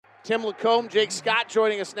Tim LaComb, Jake Scott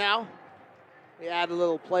joining us now. We add a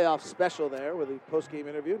little playoff special there with a post-game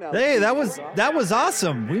interview. Now, hey, that was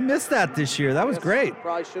awesome. We missed that this year. That was great.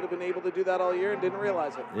 Probably should have been able to do that all year and didn't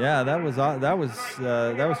realize it. Yeah, that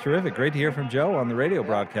was terrific. Great to hear from Joe on the radio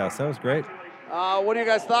broadcast. That was great. What are your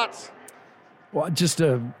guys' thoughts? Well, just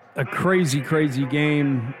a crazy, crazy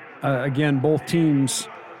game. Again, both teams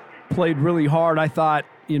played really hard. I thought,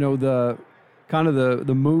 the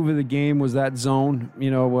move of the game was that zone.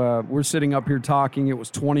 We're sitting up here talking. It was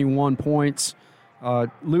 21 points.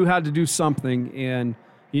 Lou had to do something, and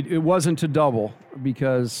it wasn't to double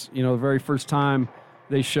because, the very first time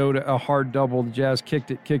they showed a hard double, the Jazz kicked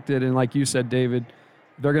it, and like you said, David,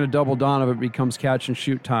 they're going to double Donovan. It becomes catch and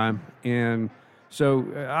shoot time. And so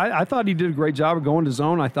I thought he did a great job of going to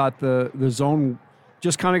zone. I thought the zone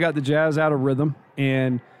just kind of got the Jazz out of rhythm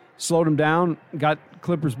and slowed them down, got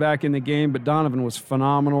Clippers back in the game, but Donovan was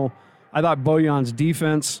phenomenal. I thought Bojan's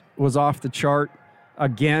defense was off the chart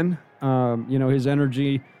again. His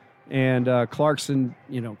energy, and Clarkson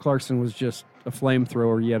was just a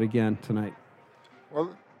flamethrower yet again tonight.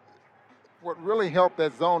 Well, what really helped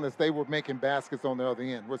that zone is they were making baskets on the other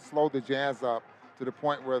end, which slowed the Jazz up to the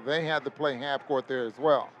point where they had to play half court there as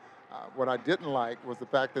well. What I didn't like was the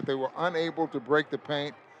fact that they were unable to break the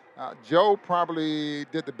paint. Joe probably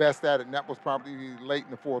did the best at it, and that was probably late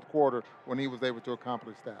in the fourth quarter when he was able to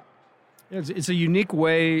accomplish that. It's a unique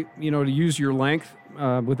way, to use your length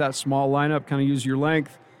with that small lineup, kind of use your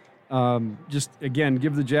length. Just, again,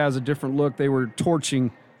 give the Jazz a different look. They were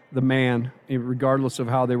torching the man, regardless of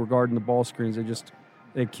how they were guarding the ball screens.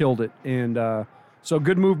 They killed it. And so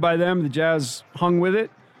good move by them. The Jazz hung with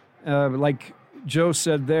it. Like Joe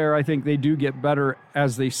said there, I think they do get better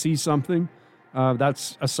as they see something.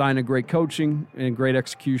 That's a sign of great coaching and great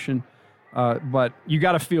execution. But you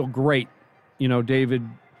got to feel great, David.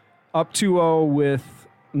 Up 2-0 with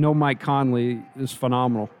no Mike Conley is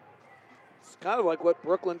phenomenal. It's kind of like what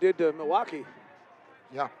Brooklyn did to Milwaukee.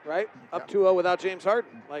 Yeah. Right? Up 2-0 without James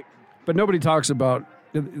Harden. But nobody talks about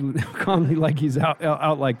Conley like he's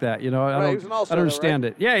out like that. I don't understand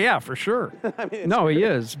it. Yeah, for sure. He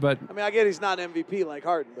is. But I get he's not MVP like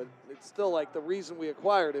Harden, but it's still like the reason we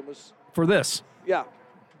acquired him was for this. Yeah,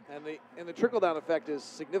 and the trickle down effect is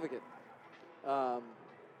significant.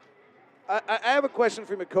 I have a question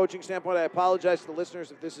from a coaching standpoint. I apologize to the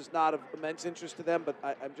listeners if this is not of immense interest to them, but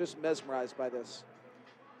I'm just mesmerized by this.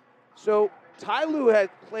 So Ty Lue had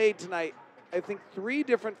played tonight, I think, 3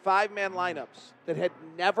 different 5-man lineups that had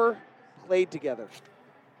never played together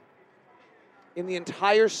in the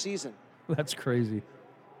entire season. That's crazy.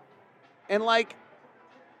 And,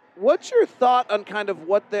 what's your thought on kind of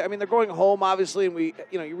what they're going home, obviously, and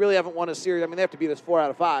you really haven't won a series. They have to beat us 4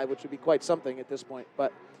 out of 5, which would be quite something at this point,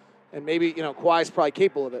 and maybe, Kawhi's probably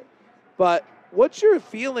capable of it. But what's your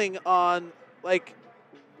feeling on,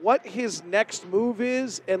 what his next move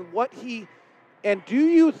is and and do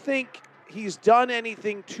you think he's done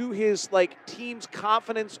anything to his, team's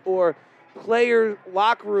confidence or player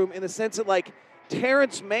locker room in the sense that,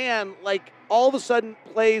 Terrence Mann, all of a sudden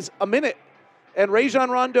plays a minute and Rajon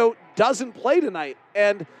Rondo doesn't play tonight,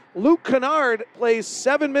 and Luke Kennard plays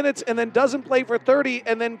 7 minutes and then doesn't play for 30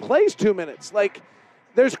 and then plays 2 minutes.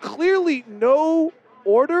 There's clearly no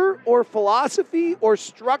order or philosophy or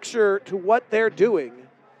structure to what they're doing.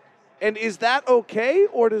 And is that okay,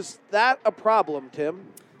 or is that a problem, Tim?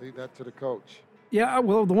 Leave that to the coach. Yeah,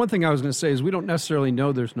 well, the one thing I was going to say is we don't necessarily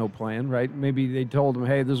know there's no plan, right? Maybe they told him,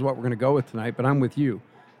 hey, this is what we're going to go with tonight, but I'm with you.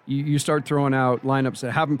 You start throwing out lineups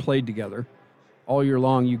that haven't played together all year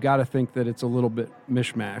long, you got to think that it's a little bit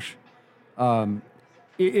mishmash.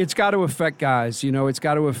 It's got to affect guys. It's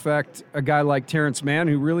got to affect a guy like Terrence Mann,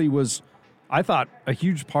 who really was, I thought, a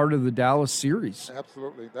huge part of the Dallas series.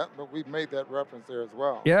 Absolutely. But we've made that reference there as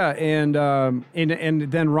well. Yeah, and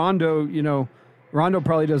then Rondo, Rondo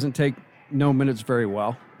probably doesn't take no minutes very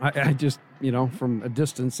well. I just, from a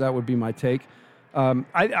distance, that would be my take.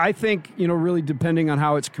 I think, really depending on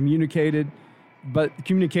how it's communicated, but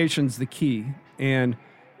communication's the key. And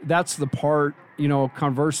that's the part,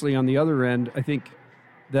 conversely on the other end, I think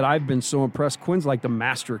that I've been so impressed. Quinn's like the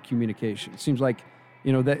master of communication. It seems like,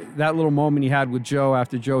 that little moment he had with Joe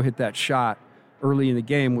after Joe hit that shot early in the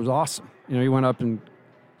game was awesome. He went up and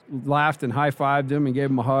laughed and high-fived him and gave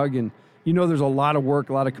him a hug. And, there's a lot of work,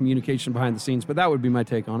 a lot of communication behind the scenes. But that would be my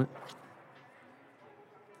take on it.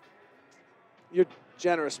 You're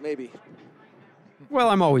generous, maybe. Well,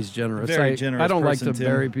 I'm always generous. Very generous. I don't like to Tim.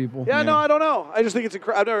 bury people. Yeah, no, I don't know. I just think it's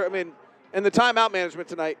incredible. And the timeout management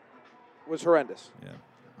tonight was horrendous. Yeah,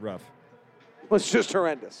 rough. It was just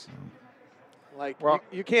horrendous.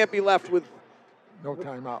 You can't be left with No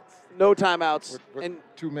timeouts. No timeouts. With and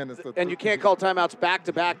 2 minutes. And you can't call timeouts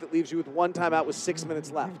back-to-back. That leaves you with one timeout with 6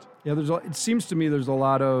 minutes left. Yeah, it seems to me there's a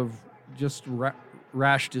lot of just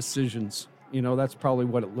rash decisions. That's probably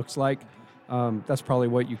what it looks like. That's probably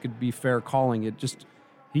what you could be fair calling it. Just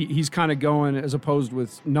he's kind of going, as opposed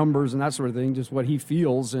with numbers and that sort of thing, just what he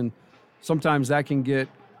feels. And sometimes that can get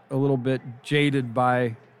a little bit jaded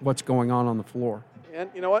by what's going on the floor. And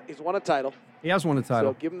you know what? He's won a title. He has won a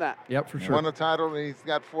title. So give him that. Yep, for sure. Won a title, and he's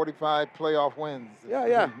got 45 playoff wins.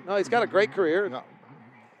 Yeah. No, he's got a great career. No.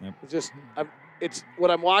 Yep. It's just, it's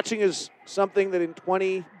what I'm watching is something that in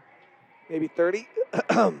 20, maybe 30,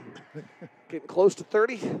 getting close to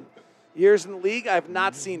 30 years in the league, I've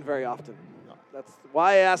not seen very often. That's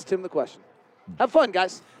why I asked him the question. Have fun,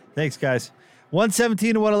 guys. Thanks, guys.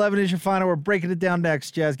 117 to 111 is your final. We're breaking it down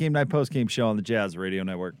next. Jazz Game Night Postgame Show on the Jazz Radio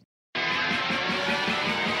Network.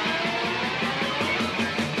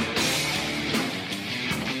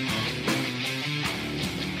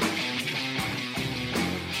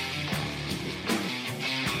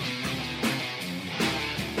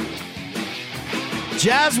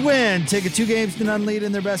 Jazz win. Take a 2-0 lead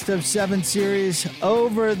in their best-of-7 series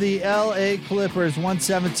over the L.A. Clippers,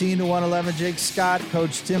 117 to 111. Jake Scott,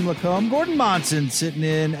 Coach Tim LaComb, Gordon Monson sitting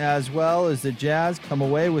in as well as the Jazz come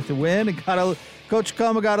away with the win. And Coach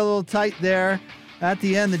LaComb got a little tight there at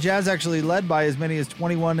the end. The Jazz actually led by as many as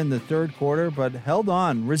 21 in the third quarter, but held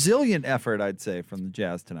on. Resilient effort, I'd say, from the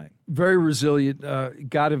Jazz tonight. Very resilient.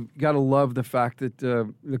 Gotta love the fact that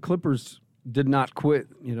the Clippers did not quit.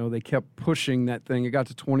 They kept pushing that thing. It got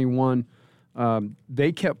to 21.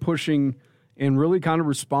 They kept pushing and really kind of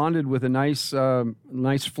responded with a nice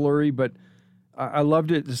flurry. But I loved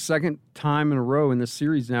it. The second time in a row in this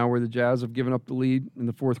series now where the Jazz have given up the lead in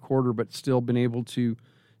the fourth quarter, but still been able to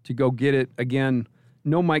go get it again.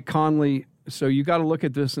 No Mike Conley. So you got to look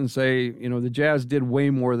at this and say, the Jazz did way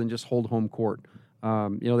more than just hold home court.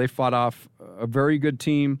 They fought off a very good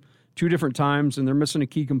team 2 different times, and they're missing a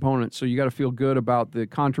key component. So you got to feel good about the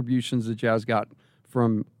contributions the Jazz got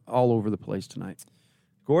from all over the place tonight.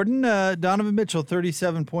 Gordon, Donovan Mitchell,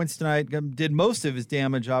 37 points tonight. Did most of his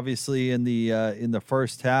damage, obviously, in the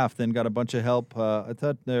first half. Then got a bunch of help. I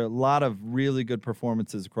thought there are a lot of really good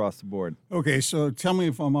performances across the board. Okay, so tell me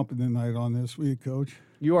if I'm up in the night on this. Will you, Coach?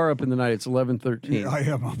 You are up in the night. It's 11:13. Yeah, I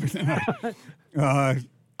am up in the night.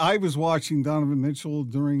 I was watching Donovan Mitchell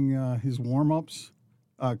during his warm-ups.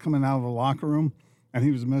 Coming out of the locker room, and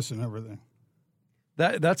he was missing everything.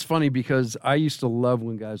 That's funny because I used to love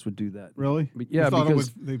when guys would do that. Really? Yeah,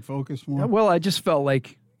 because they'd focus more. Well, I just felt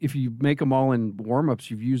like if you make them all in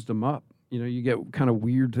warm-ups, you've used them up. You get kind of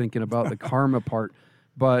weird thinking about the karma part.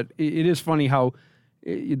 But it is funny how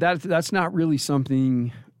that's not really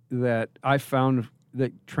something that I found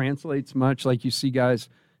that translates much. Like you see guys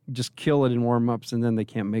just kill it in warm-ups, and then they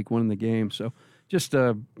can't make one in the game. So. Just,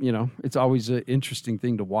 it's always an interesting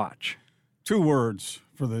thing to watch. 2 words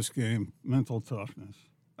for this game, mental toughness.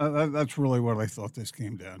 That's really what I thought this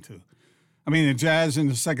came down to. I mean, the Jazz in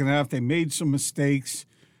the second half, they made some mistakes.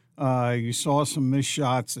 You saw some missed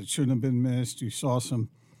shots that shouldn't have been missed. You saw some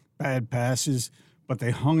bad passes, but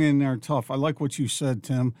they hung in there tough. I like what you said,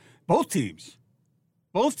 Tim. Both teams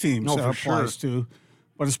applies to.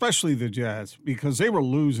 But especially the Jazz, because they were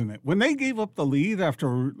losing it. When they gave up the lead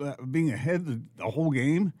after being ahead the whole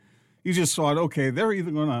game, you just thought, okay, they're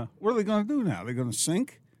either what are they going to do now? They're going to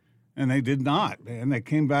sink? And they did not, man. They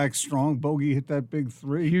came back strong. Bogey hit that big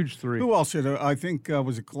 3. Huge 3. Who else hit it? I think,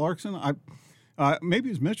 was it Clarkson? Maybe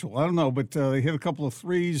it was Mitchell. I don't know. But they hit a couple of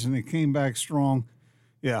 3s, and they came back strong.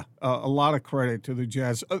 Yeah, a lot of credit to the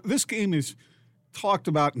Jazz. This game is talked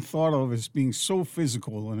about and thought of as being so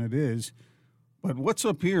physical, and it is. But what's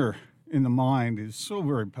up here in the mind is so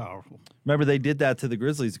very powerful. Remember, they did that to the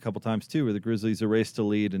Grizzlies a couple times, too, where the Grizzlies erased a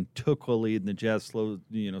lead and took a lead, and the Jazz slammed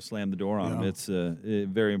the door on them. It's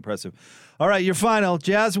very impressive. All right, your final.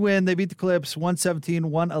 Jazz win. They beat the Clips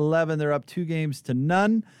 117-111. They're up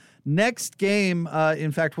 2-0. Next game,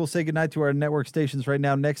 in fact, we'll say goodnight to our network stations right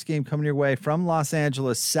now. Next game coming your way from Los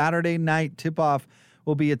Angeles. Saturday night tip-off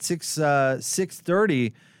will be at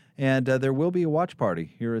 6:30. And there will be a watch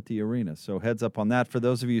party here at the arena. So heads up on that. For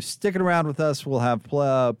those of you sticking around with us, we'll have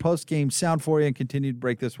post-game sound for you and continue to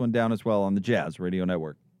break this one down as well on the Jazz Radio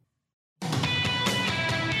Network.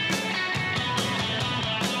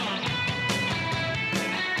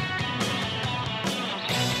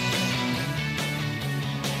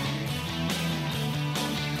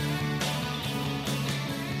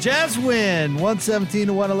 Jazz win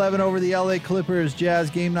 117-111 over the LA Clippers. Jazz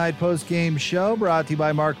Game Night post-game show brought to you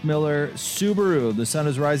by Mark Miller Subaru. The sun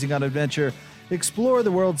is rising on adventure Explore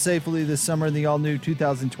the world safely this summer in the all-new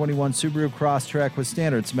 2021 Subaru Crosstrek with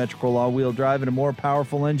standard symmetrical all-wheel drive and a more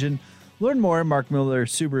powerful engine. Learn more at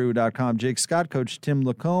markmillersubaru.com. Jake Scott, Coach Tim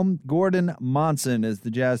LaComb, Gordon Monson as the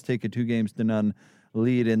Jazz take a 2-0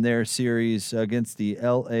 lead in their series against the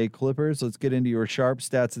L.A. Clippers. Let's get into your sharp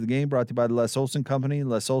stats of the game, brought to you by the Les Olson Company.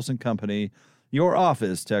 Les Olson Company, your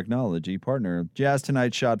office technology partner. Jazz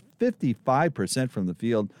tonight shot 55% from the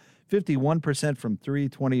field, 51% from 3,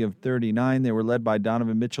 20 of 39. They were led by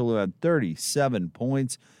Donovan Mitchell, who had 37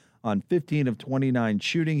 points on 15 of 29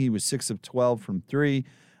 shooting. He was 6 of 12 from 3.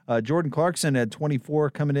 Jordan Clarkson had 24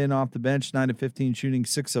 coming in off the bench, 9 of 15 shooting,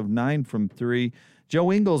 6 of 9 from 3. Joe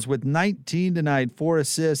Ingles with 19 tonight, 4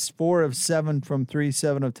 assists, 4 of 7 from 3,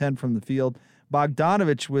 7 of 10 from the field.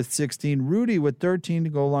 Bogdanovich with 16, Rudy with 13 to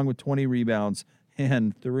go along with 20 rebounds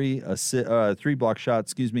and 3 block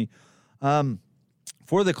shots,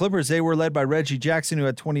 For the Clippers, they were led by Reggie Jackson, who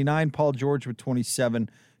had 29, Paul George with 27,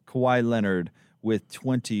 Kawhi Leonard with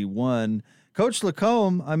 21. Coach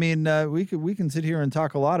LaComb, I mean, we can sit here and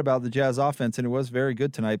talk a lot about the Jazz offense, and it was very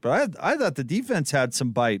good tonight, but I thought the defense had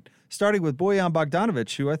some bite, starting with Bojan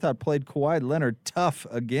Bogdanovich, who I thought played Kawhi Leonard tough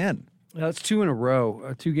again. That's 2 in a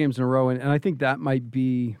row, 2 games in a row, and I think that might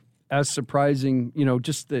be as surprising,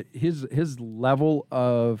 just his level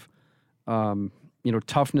of,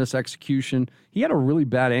 toughness, execution. He had a really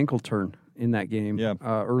bad ankle turn in that game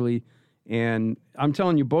early, and I'm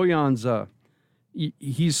telling you, Bojan's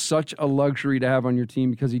he's such a luxury to have on your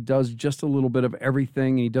team because he does just a little bit of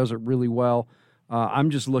everything, and he does it really well. I'm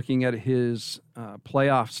just looking at his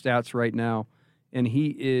playoff stats right now, and he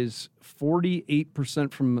is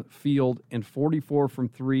 48% from the field and 44 from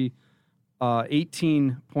 3,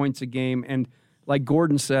 18 points a game. And like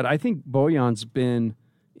Gordon said, I think Bojan's been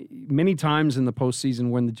many times in the postseason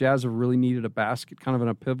when the Jazz have really needed a basket, kind of in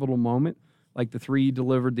a pivotal moment, like the 3 he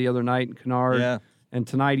delivered the other night in Kennard, and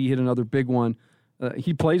tonight he hit another big one.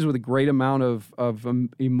 He plays with a great amount of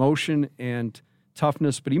emotion and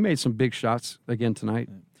toughness, but he made some big shots again tonight.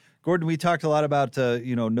 Gordon, we talked a lot about,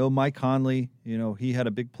 no Mike Conley. He had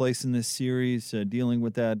a big place in this series dealing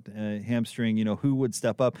with that hamstring, who would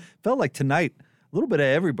step up. Felt like tonight, a little bit of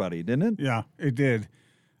everybody, didn't it? Yeah, it did.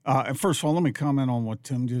 First of all, let me comment on what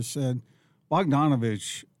Tim just said.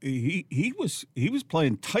 Bogdanovich, he was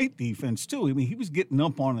playing tight defense, too. I mean, he was getting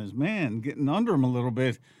up on his man, getting under him a little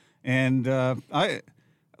bit. And I've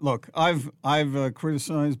criticized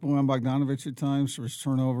Bojan Bogdanovich at times for his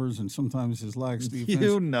turnovers and sometimes his lax defense.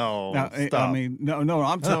 Stop. I mean, no,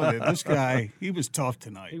 I'm telling you, this guy, he was tough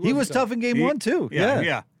tonight. He was tough in game 1 too.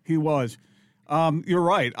 Yeah, he was. You're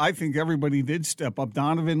right. I think everybody did step up.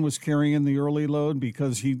 Donovan was carrying the early load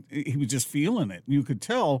because he was just feeling it. You could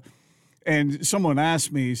tell. And someone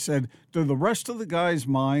asked me, he said, do the rest of the guys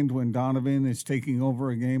mind when Donovan is taking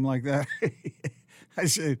over a game like that? I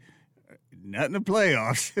said, not in the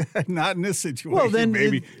playoffs, not in this situation,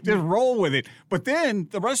 baby. Just roll with it. But then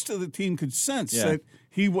the rest of the team could sense that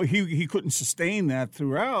he couldn't sustain that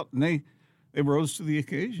throughout, and they rose to the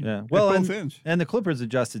occasion. Yeah, well, at both ends. And the Clippers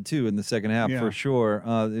adjusted too in the second half for sure.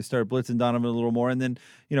 They started blitzing Donovan a little more, and then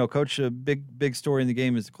Coach, a big story in the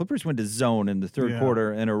game is the Clippers went to zone in the third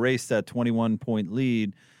quarter and erased that 21-point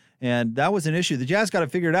lead, and that was an issue. The Jazz got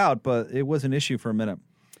it figured out, but it was an issue for a minute.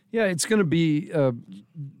 Yeah, it's going to be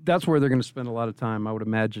that's where they're going to spend a lot of time, I would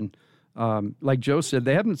imagine. Like Joe said,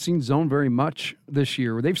 they haven't seen zone very much this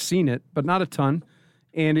year. They've seen it, but not a ton.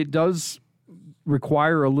 And it does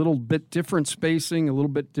require a little bit different spacing, a little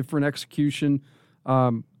bit different execution.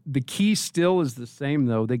 The key still is the same,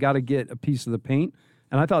 though. They got to get a piece of the paint.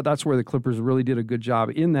 And I thought that's where the Clippers really did a good job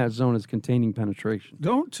in that zone, is containing penetration.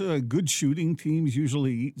 Don't good shooting teams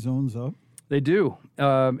usually eat zones up? They do.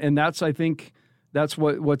 And that's, I think... That's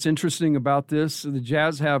what's interesting about this. The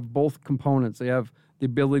Jazz have both components. They have the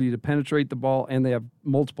ability to penetrate the ball, and they have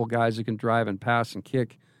multiple guys that can drive and pass and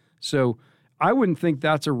kick. So I wouldn't think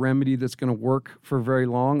that's a remedy that's going to work for very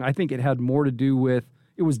long. I think it had more to do with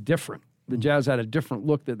it was different. The Jazz had a different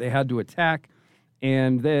look that they had to attack,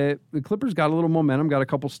 and the Clippers got a little momentum, got a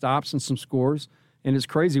couple stops and some scores. And it's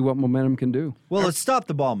crazy what momentum can do. Well, it stopped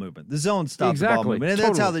the ball movement. The zone stopped the ball movement. And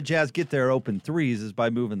that's how the Jazz get their open threes, is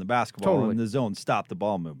by moving the basketball. And the zone stopped the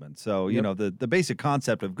ball movement. So, the basic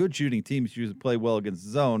concept of good shooting teams usually play well against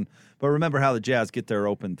the zone. But remember how the Jazz get their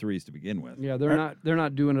open threes to begin with. Yeah, they're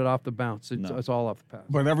not doing it off the bounce. It's all off the pass.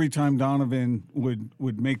 But every time Donovan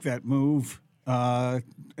would make that move, the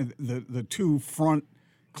 2 front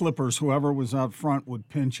Clippers, whoever was out front, would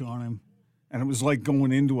pinch on him. And it was like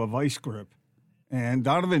going into a vice grip. And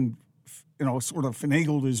Donovan, sort of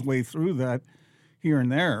finagled his way through that here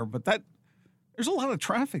and there. But there's a lot of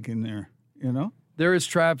traffic in there, There is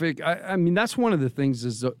traffic. I mean, that's one of the things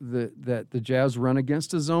is that the Jazz run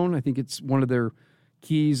against a zone. I think it's one of their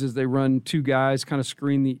keys is they run two guys, kind of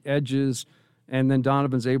screen the edges, and then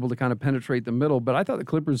Donovan's able to kind of penetrate the middle. But I thought the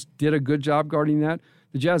Clippers did a good job guarding that.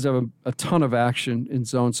 The Jazz have a ton of action in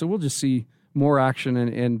zone, so we'll just see more action,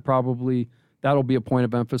 and probably that'll be a point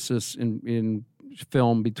of emphasis in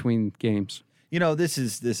film between games. You know, this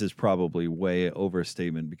is probably way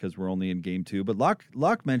overstatement because we're only in game 2. But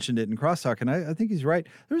Locke mentioned it in crosstalk, and I think he's right.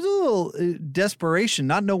 There's a little desperation,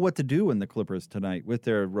 not know what to do in the Clippers tonight with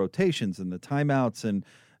their rotations and the timeouts and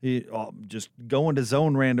just going to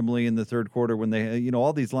zone randomly in the third quarter when they,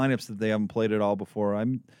 all these lineups that they haven't played at all before. I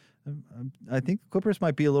think the Clippers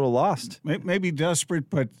might be a little lost. Maybe desperate,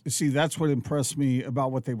 but see, that's what impressed me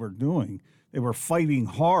about what they were doing. They were fighting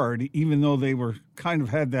hard, even though they were kind of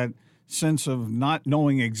had that sense of not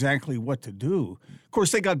knowing exactly what to do. Of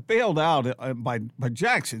course, they got bailed out by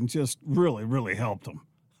Jackson, just really, really helped them.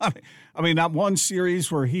 I mean, not one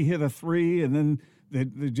series where he hit a 3 and then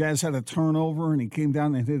the Jazz had a turnover and he came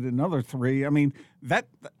down and hit another 3. I mean, that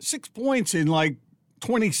 6 points in like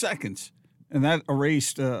 20 seconds, and that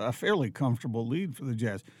erased a fairly comfortable lead for the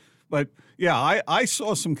Jazz. But, yeah, I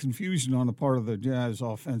saw some confusion on the part of the Jazz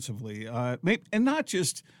offensively. And not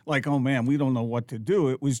just like, oh, man, we don't know what to do.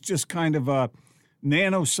 It was just kind of a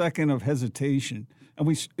nanosecond of hesitation. And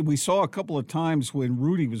we saw a couple of times when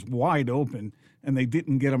Rudy was wide open and they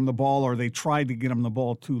didn't get him the ball, or they tried to get him the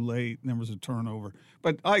ball too late and there was a turnover.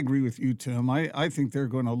 But I agree with you, Tim. I think they're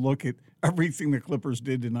going to look at everything the Clippers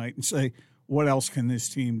did tonight and say, what else can this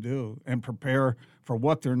team do, and prepare for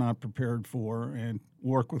what they're not prepared for and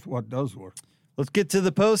work with what does work. Let's get to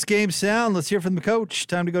the post-game sound. Let's hear from the coach.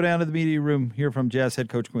 Time to go down to the media room, hear from Jazz head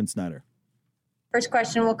coach Quinn Snyder. First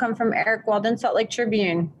question will come from Eric Walden, Salt Lake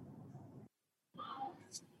Tribune.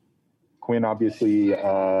 Quinn, obviously,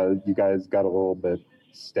 you guys got a little bit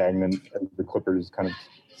stagnant as the Clippers kind of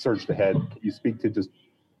surged ahead. Can you speak to just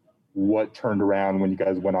what turned around when you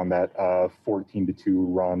guys went on that 14-2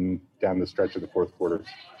 run down the stretch of the fourth quarter?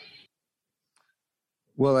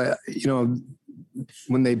 Well,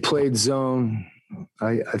 when they played zone,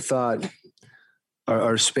 I thought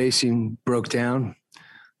our spacing broke down.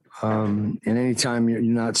 And anytime you're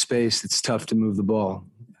not spaced, it's tough to move the ball.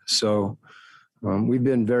 So we've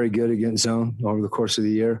been very good against zone over the course of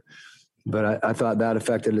the year. But I thought that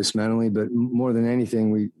affected us mentally. But more than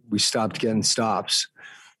anything, we stopped getting stops.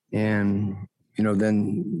 And,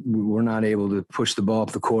 then we're not able to push the ball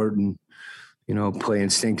up the court and, play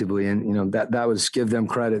instinctively. And, that was, give them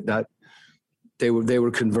credit that they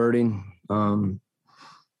were converting. We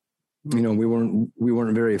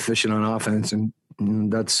weren't very efficient on offense, and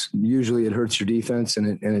that's usually it hurts your defense,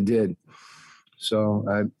 and it did.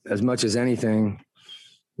 So as much as anything,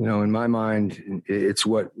 in my mind, it's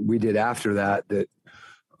what we did after that that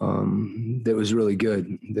was really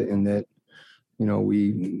good, and that,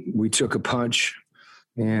 we took a punch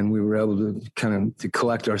and we were able to kind of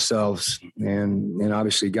collect ourselves and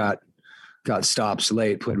obviously got stops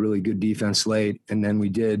late, played really good defense late. And then we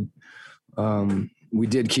did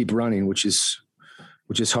keep running, which is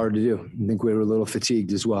hard to do. I think we were a little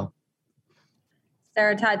fatigued as well.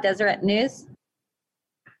 Sarah Todd, Deseret News.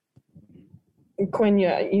 Quinn,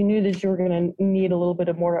 you knew that you were going to need a little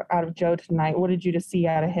bit more out of Joe tonight. What did you just see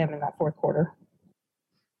out of him in that fourth quarter?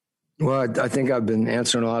 Well, I think I've been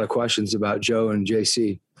answering a lot of questions about Joe and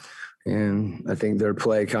JC, and I think their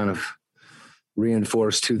play kind of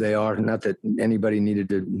reinforced who they are. Not that anybody needed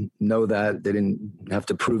to know that. They didn't have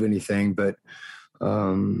to prove anything, but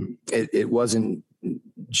it wasn't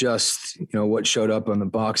just, what showed up on the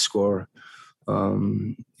box score.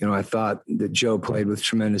 I thought that Joe played with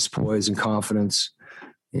tremendous poise and confidence,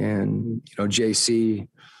 and, JC,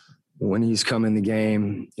 when he's come in the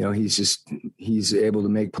game, he's able to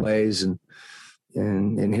make plays and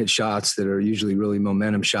hit shots that are usually really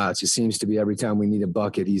momentum shots. It seems to be every time we need a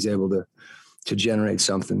bucket, he's able to generate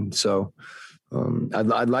something. So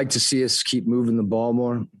I'd like to see us keep moving the ball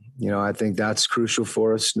more. I think that's crucial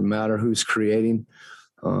for us, no matter who's creating,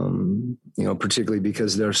 particularly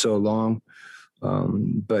because they're so long.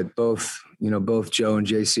 But both Joe and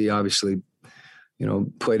JC obviously,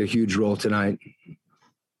 played a huge role tonight.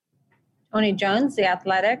 Tony Jones, The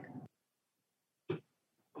Athletic.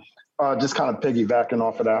 Just kind of piggybacking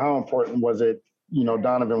off of that, how important was it?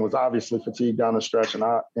 Donovan was obviously fatigued down the stretch and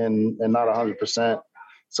not 100%.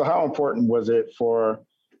 So how important was it for,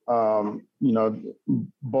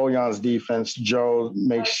 Bojan's defense, Joe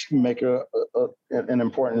make an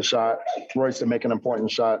important shot, Royce to make an important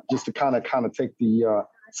shot, just to kind of take the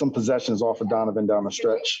some possessions off of Donovan down the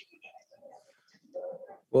stretch?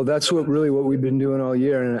 Well, that's what we've been doing all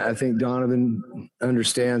year, and I think Donovan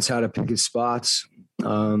understands how to pick his spots.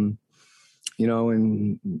 And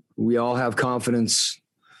we all have confidence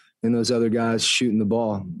in those other guys shooting the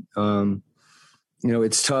ball.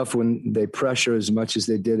 It's tough when they pressure as much as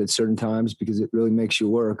they did at certain times because it really makes you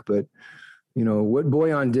work. But what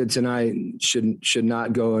Bojan did tonight should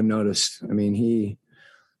not go unnoticed. I mean, he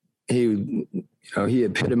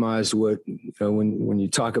epitomized what when you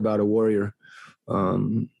talk about a warrior.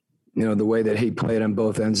 The way that he played on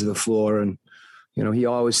both ends of the floor, and he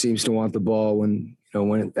always seems to want the ball when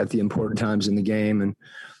at the important times in the game. And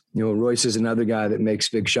Royce is another guy that makes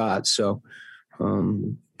big shots. So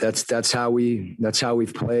that's how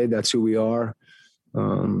we've played. That's who we are.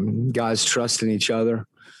 Guys trusting each other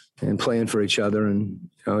and playing for each other, and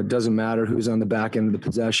it doesn't matter who's on the back end of the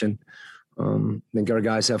possession. I think our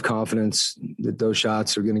guys have confidence that those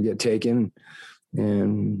shots are going to get taken,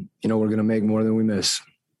 and we're going to make more than we miss.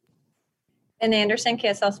 Ben Anderson,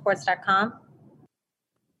 KSLSports.com.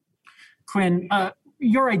 Quinn,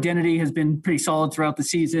 your identity has been pretty solid throughout the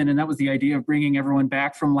season, and that was the idea of bringing everyone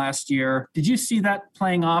back from last year. Did you see that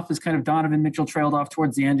playing off as kind of Donovan Mitchell trailed off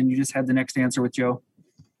towards the end and you just had the next answer with Joe?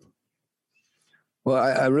 Well,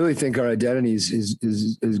 I really think our identity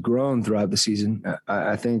is grown throughout the season.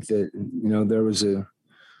 I think that, there was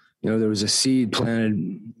a seed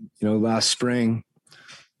planted, last spring,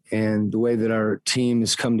 and the way that our team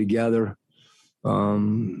has come together,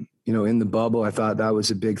 in the bubble, I thought that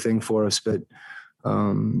was a big thing for us. But,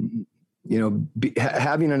 having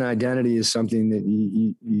an identity is something that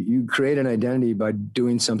you create an identity by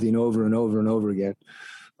doing something over and over and over again.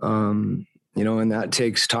 And that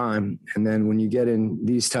takes time. And then when you get in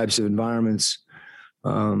these types of environments,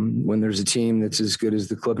 when there's a team that's as good as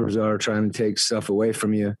the Clippers are trying to take stuff away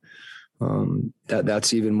from you,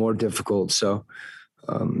 that's even more difficult. So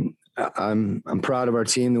I'm proud of our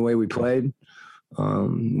team, the way we played.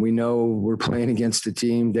 We know we're playing against a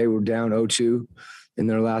team. They were down 0-2 in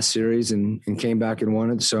their last series and came back and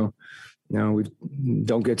won it. So, we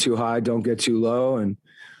don't get too high, don't get too low, and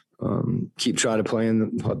keep trying to play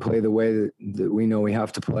the way that we know we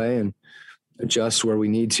have to play and adjust where we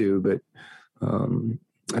need to. But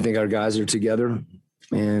I think our guys are together,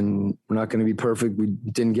 and we're not going to be perfect. We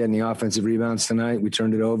didn't get any offensive rebounds tonight. We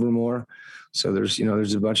turned it over more. So there's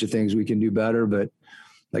a bunch of things we can do better. But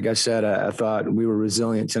like I said, I thought we were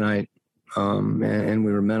resilient tonight, and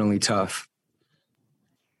we were mentally tough.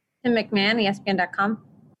 Tim McMahon, ESPN.com.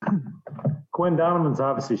 Quinn, Donovan's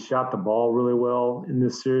obviously shot the ball really well in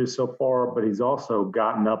this series so far, but he's also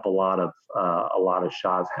gotten up a lot of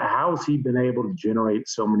shots. How has he been able to generate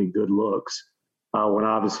so many good looks when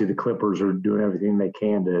obviously the Clippers are doing everything they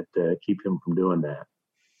can to keep him from doing that?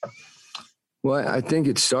 Well, I think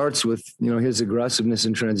it starts with, his aggressiveness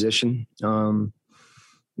in transition.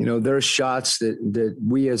 There's shots that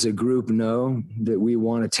we as a group know that we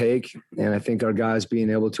want to take. And I think our guys being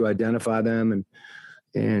able to identify them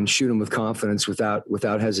and shoot them with confidence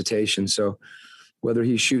without hesitation. So whether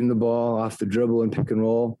he's shooting the ball off the dribble and pick and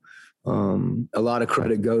roll, a lot of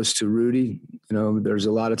credit goes to Rudy. There's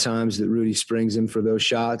a lot of times that Rudy springs him for those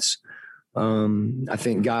shots. I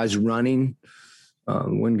think guys running,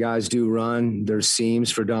 when guys do run, there's seams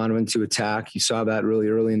for Donovan to attack. You saw that really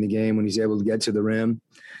early in the game when he's able to get to the rim.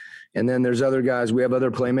 And then there's other guys. We have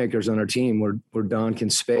other playmakers on our team where Don can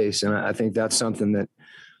space. And I think that's something that,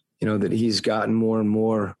 that he's gotten more and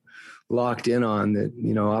more locked in on, that,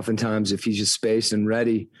 oftentimes if he's just spaced and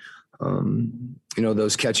ready,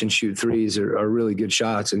 those catch and shoot threes are really good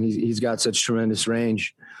shots. And he's got such tremendous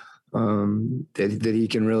range that he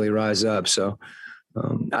can really rise up. So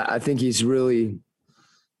I think he's really,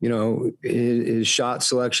 his shot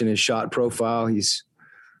selection, his shot profile, he's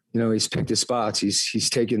picked his spots. He's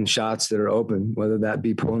taken shots that are open, whether that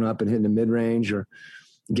be pulling up and hitting the mid-range or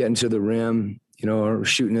getting to the rim, or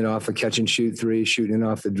shooting it off a catch and shoot three, shooting it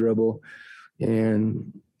off the dribble.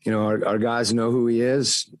 And, our guys know who he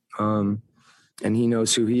is, and he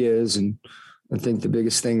knows who he is. And I think the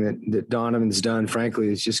biggest thing that Donovan's done, frankly,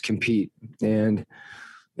 is just compete. And,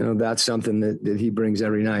 that's something that he brings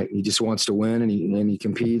every night. He just wants to win, and he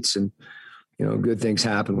competes, and, good things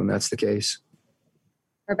happen when that's the case.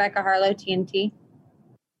 Rebecca Harlow, TNT.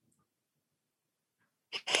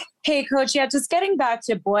 Hey, Coach. Yeah, just getting back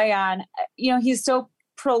to Bojan, he's so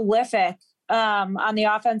prolific on the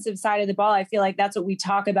offensive side of the ball. I feel like that's what we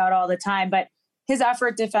talk about all the time. But his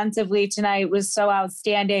effort defensively tonight was so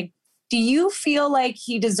outstanding. Do you feel like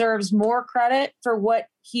he deserves more credit for what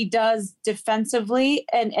he does defensively?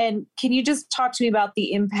 And can you just talk to me about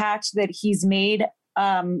the impact that he's made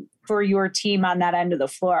for your team on that end of the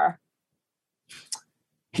floor?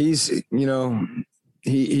 He's,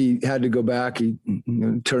 he had to go back. He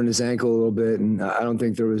turned his ankle a little bit, and I don't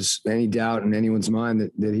think there was any doubt in anyone's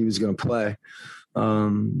mind that he was going to play.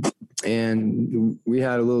 And we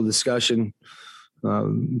had a little discussion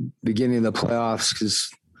beginning of the playoffs because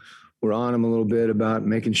we're on him a little bit about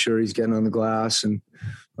making sure he's getting on the glass. And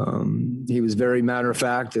he was very matter of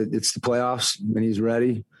fact that it's the playoffs and he's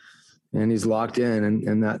ready and he's locked in,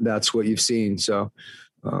 and that's what you've seen. So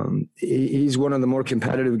he's one of the more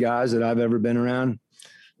competitive guys that I've ever been around.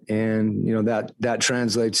 And, that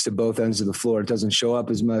translates to both ends of the floor. It doesn't show up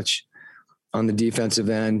as much on the defensive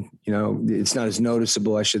end. It's not as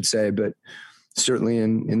noticeable, I should say, but certainly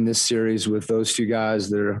in this series with those two guys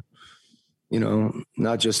that are,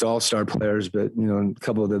 not just all-star players, but, a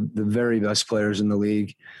couple of the very best players in the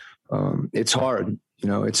league. It's hard,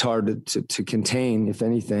 it's hard to contain, if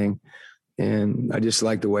anything. And I just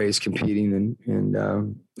like the way he's competing,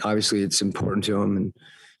 and obviously it's important to him, and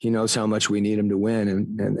he knows how much we need him to win.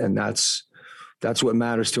 And that's what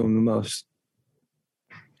matters to him the most.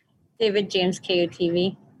 David James,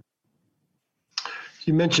 KOTV.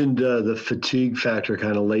 You mentioned the fatigue factor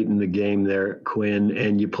kind of late in the game there, Quinn,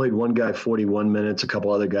 and you played one guy 41 minutes, a couple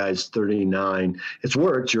other guys 39. It's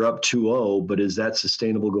worked. You're up 2-0, but is that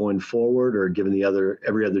sustainable going forward, or given the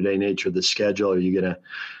every other day nature of the schedule, are you going to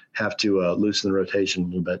have to loosen the rotation a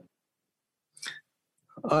little bit?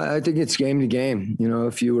 I think it's game to game.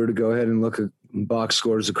 If you were to go ahead and look at box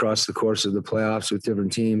scores across the course of the playoffs with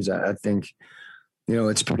different teams, I think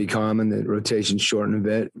it's pretty common that rotations shorten a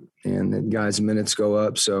bit and that guys' minutes go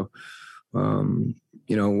up. So,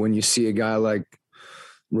 when you see a guy like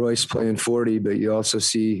Royce playing 40, but you also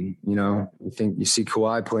see, I think you see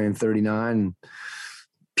Kawhi playing 39 and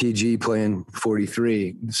PG playing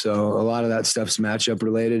 43. So a lot of that stuff's matchup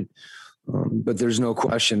related. But there's no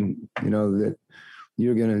question, that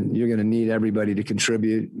you're gonna need everybody to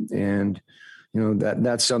contribute, and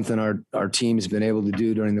that's something our team's been able to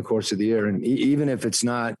do during the course of the year. And even if it's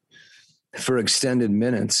not for extended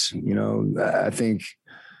minutes, I think,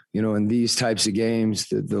 in these types of games,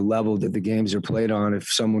 the level that the games are played on,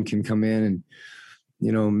 if someone can come in and,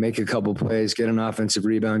 make a couple plays, get an offensive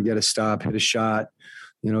rebound, get a stop, hit a shot,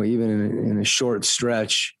 even in a short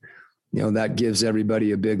stretch, that gives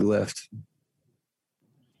everybody a big lift.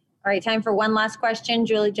 All right, time for one last question.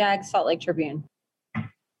 Julie Jaggs, Salt Lake Tribune.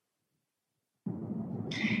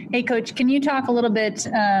 Hey, Coach, can you talk a little bit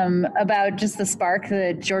about just the spark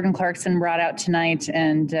that Jordan Clarkson brought out tonight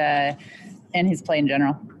and his play in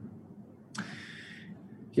general?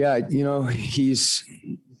 Yeah, he's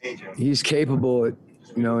capable at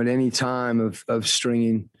any time of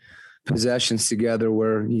stringing possessions together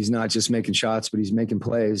where he's not just making shots, but he's making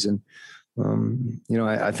plays. And,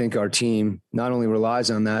 I think our team not only relies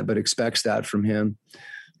on that, but expects that from him.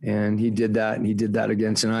 And he did that, and he did that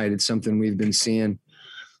again tonight. It's something we've been seeing,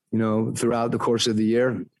 throughout the course of the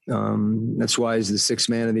year. That's why he's the sixth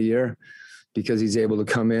man of the year, because he's able to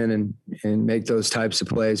come in and make those types of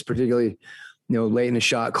plays, particularly, late in the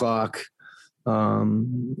shot clock. You're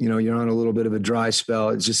on a little bit of a dry spell.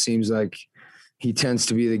 It just seems like he tends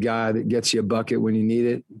to be the guy that gets you a bucket when you need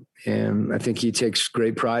it. And I think he takes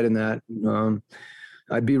great pride in that.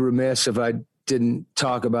 I'd be remiss if I didn't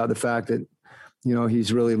talk about the fact that,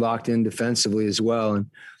 he's really locked in defensively as well. And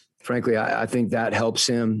frankly, I think that helps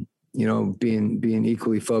him, being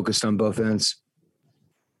equally focused on both ends.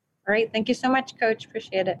 All right. Thank you so much, Coach.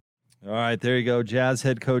 Appreciate it. All right, there you go. Jazz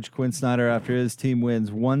head coach Quinn Snyder after his team wins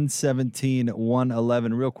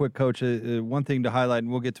 117-111. Real quick, Coach, one thing to highlight,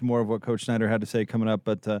 and we'll get to more of what Coach Snyder had to say coming up,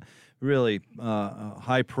 but really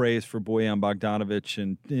high praise for Bojan Bogdanovic,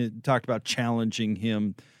 and talked about challenging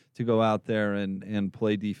him to go out there and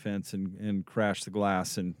play defense and crash the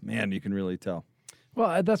glass, and, man, you can really tell.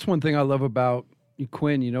 Well, that's one thing I love about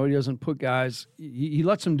Quinn. He doesn't put guys – he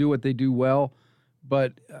lets them do what they do well.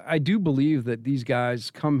 But I do believe that these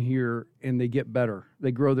guys come here and they get better.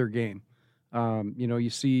 They grow their game. You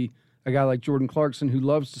see a guy like Jordan Clarkson who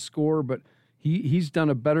loves to score, but he's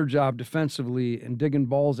done a better job defensively and digging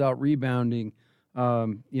balls out, rebounding.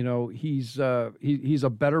 He's a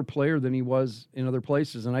better player than he was in other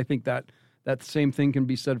places. And I think that same thing can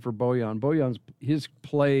be said for Bojan. His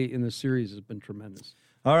play in the series has been tremendous.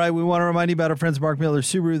 All right, we want to remind you about our friends Mark Miller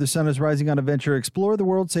Subaru. The sun is rising on adventure. Explore the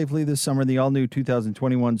world safely this summer in the all-new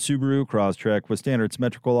 2021 Subaru Crosstrek with standard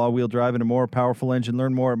symmetrical all-wheel drive and a more powerful engine.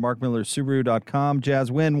 Learn more at markmillersubaru.com.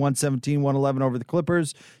 Jazz win 117-111 over the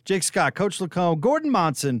Clippers. Jake Scott, Coach LaComb, Gordon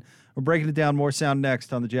Monson. We're breaking it down. More sound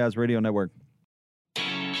next on the Jazz Radio Network.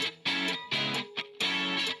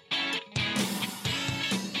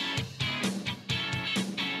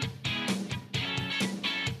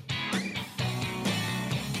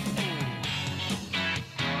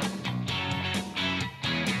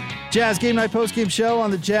 Jazz Game Night Postgame Show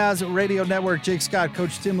on the Jazz Radio Network. Jake Scott,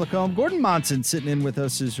 Coach Tim LaComb, Gordon Monson sitting in with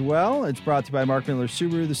us as well. It's brought to you by Mark Miller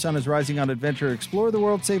Subaru. The sun is rising on adventure. Explore the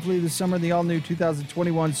world safely this summer in the all-new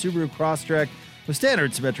 2021 Subaru Crosstrek with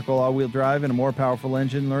standard symmetrical all-wheel drive and a more powerful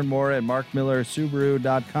engine. Learn more at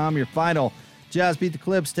markmillersubaru.com. Your final, Jazz beat the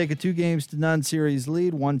Clips, take a 2-0 series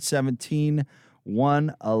lead,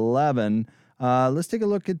 117-111. Let's take a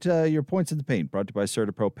look at your points in the paint. Brought to you by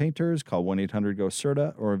CertaPro Painters. Call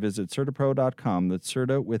 1-800-GO-CERTA or visit CertaPro.com. That's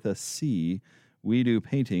Certa with a C. We do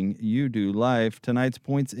painting. You do life. Tonight's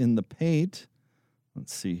points in the paint.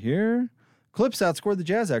 Let's see here. Clips outscored the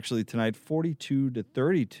Jazz actually tonight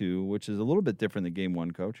 42-32, which is a little bit different than game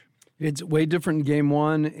one, Coach. It's way different in game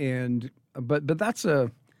one, and but that's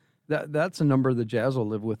a number the Jazz will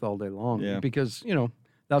live with all day long. Because,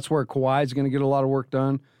 that's where Kawhi is going to get a lot of work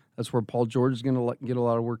done. That's where Paul George is going to get a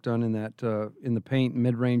lot of work done in that in the paint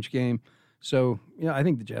mid-range game. So, I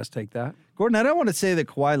think the Jazz take that. Gordon, I don't want to say that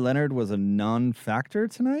Kawhi Leonard was a non-factor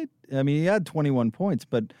tonight. I mean, he had 21 points,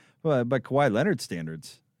 but by Kawhi Leonard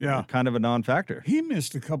standards, kind of a non-factor. He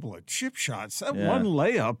missed a couple of chip shots. That one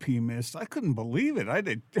layup he missed, I couldn't believe it. I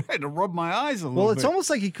had to rub my eyes a little bit. Well, it's almost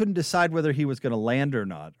like he couldn't decide whether he was going to land or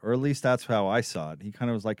not, or at least that's how I saw it. He kind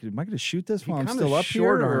of was like, am I going to shoot this while I'm still up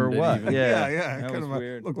here or what? Yeah. That kind was of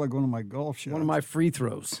weird. Looked like one of my golf shots. One of my free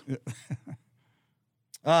throws.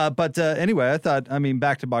 But anyway, I thought,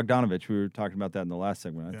 back to Bogdanovich. We were talking about that in the last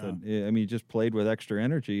segment. I thought, he just played with extra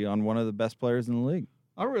energy on one of the best players in the league.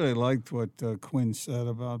 I really liked what Quinn said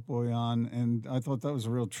about Bojan, and I thought that was a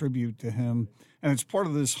real tribute to him. And it's part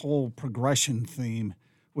of this whole progression theme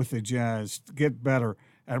with the Jazz, to get better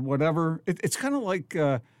at whatever. It's kind of like,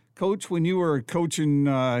 Coach, when you were coaching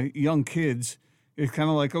young kids, it's kind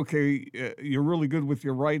of like, okay, you're really good with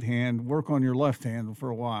your right hand, work on your left hand for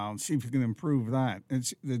a while and see if you can improve that.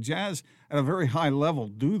 And the Jazz, at a very high level,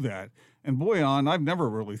 do that. And Bojan, I've never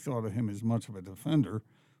really thought of him as much of a defender,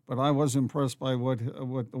 but I was impressed by what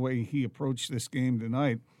the way he approached this game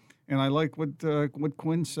tonight, and I like what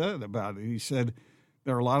Quinn said about it. He said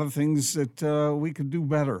there are a lot of things that we could do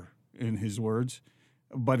better, in his words,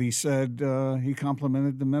 but he said he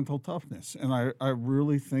complimented the mental toughness, and I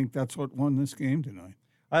really think that's what won this game tonight.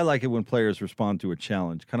 I like it when players respond to a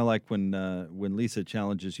challenge, kind of like when Lisa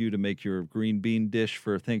challenges you to make your green bean dish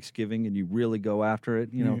for Thanksgiving, and you really go after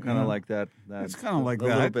it. Kind of like that. It's kind of like that.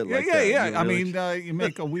 A little bit like that. Yeah. Really... You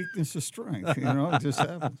make a weakness a strength. It just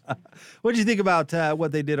happens. What did you think about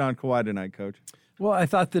what they did on Kawhi tonight, Coach? Well, I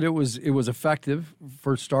thought that it was effective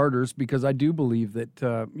for starters, because I do believe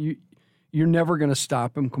that you're never going to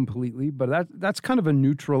stop him completely, but that's kind of a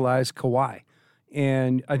neutralized Kawhi.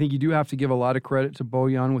 And I think you do have to give a lot of credit to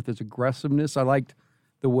Bojan with his aggressiveness. I liked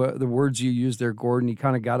the words you used there, Gordon. He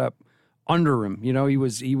kind of got up under him.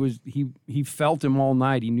 He felt him all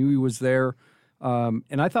night. He knew he was there. And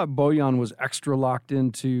I thought Bojan was extra locked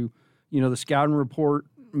into, the scouting report,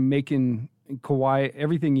 making Kawhi,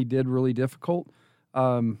 everything he did really difficult.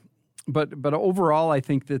 But overall, I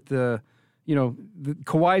think that the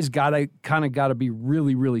Kawhi's got to be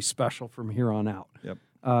really, really special from here on out. Yep.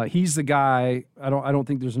 He's the guy. I don't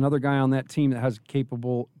think there's another guy on that team that has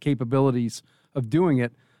capabilities of doing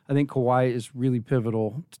it. I think Kawhi is really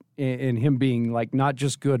pivotal in him being like not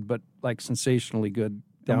just good, but like sensationally good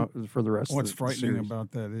down for the rest of the series. What's frightening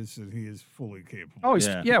about that is that he is fully capable. Oh, we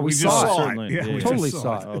saw it. We totally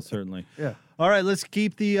saw it. Oh, certainly. Yeah. All right, let's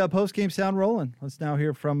keep the post-game sound rolling. Let's now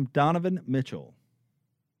hear from Donovan Mitchell.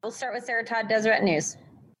 We'll start with Sarah Todd, Deseret News.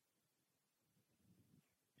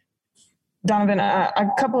 Donovan, a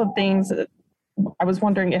couple of things. I was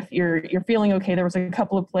wondering if you're feeling okay. There was a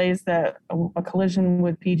couple of plays that a collision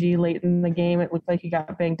with PG late in the game. It looked like he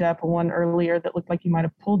got banged up. One earlier that looked like he might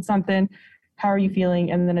have pulled something. How are you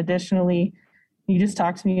feeling? And then additionally, you just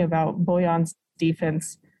talked to me about Bojan's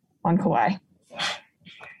defense on Kawhi.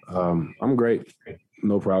 I'm great.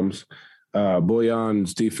 No problems.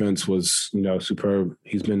 Bojan's defense was, superb.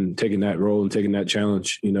 He's been taking that role and taking that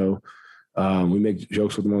challenge, We make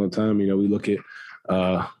jokes with him all the time. We look at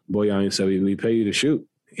Bojan and say we pay you to shoot,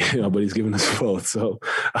 but he's giving us both. So,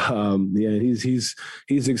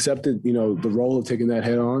 he's accepted, the role of taking that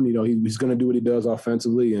head on. He's going to do what he does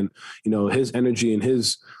offensively, and his energy and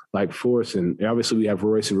his force. And obviously we have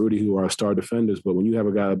Royce and Rudy who are our star defenders. But when you have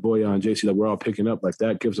a guy like Bojan and JC that we're all picking up,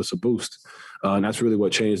 that gives us a boost, and that's really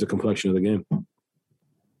what changed the complexion of the game.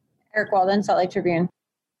 Eric Walden, Salt Lake Tribune.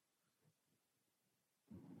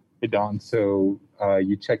 Hey, Don. So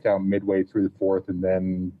you checked out midway through the fourth, and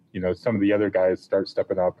then, some of the other guys start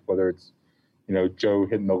stepping up, whether it's, Joe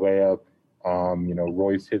hitting the layup,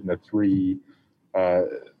 Royce hitting the three.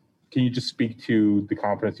 can you just speak to the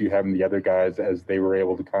confidence you have in the other guys as they were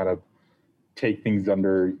able to kind of take things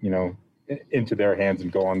under, into their hands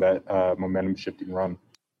and go on that momentum shifting run?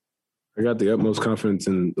 I got the utmost confidence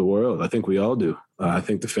in the world. I think we all do. I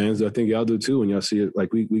think the fans, I think y'all do too. When y'all see it,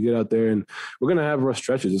 like we get out there and we're going to have rough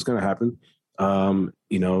stretches. It's going to happen.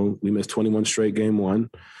 We missed 21 straight game one,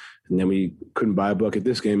 and then we couldn't buy a bucket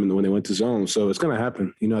this game when they went to zone. So it's going to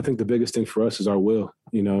happen. I think the biggest thing for us is our will,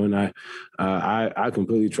 and I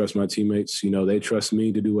completely trust my teammates. They trust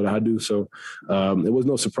me to do what I do. So it was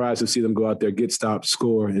no surprise to see them go out there, get stopped,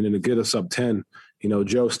 score, and then to get us up 10.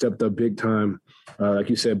 Joe stepped up big time. Like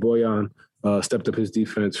you said, Boyan stepped up his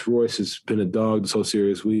defense. Royce has been a dog this whole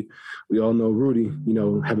series. We all know Rudy,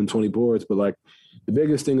 having 20 boards. But, like, the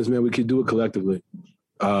biggest thing is, man, we could do it collectively,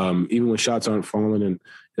 even when shots aren't falling. And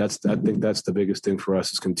I think that's the biggest thing for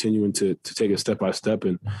us is continuing to take it step by step.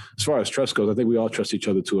 And as far as trust goes, I think we all trust each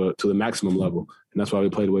other to the maximum level. And that's why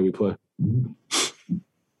we play the way we play.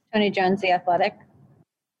 Tony Jones, The Athletic.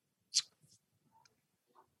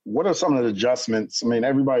 What are some of the adjustments? I mean,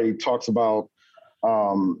 everybody talks about,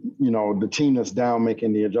 the team that's down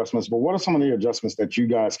making the adjustments, but what are some of the adjustments that you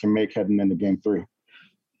guys can make heading into game 3?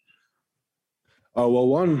 Well,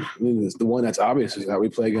 one, the one that's obvious is that we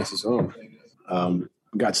play against his own.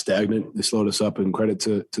 Got stagnant. They slowed us up, and credit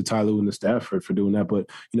to Ty Lue and the staff for doing that. But,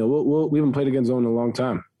 we haven't played against zone in a long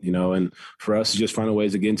time, and for us to just find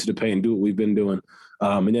ways to get into the paint and do what we've been doing.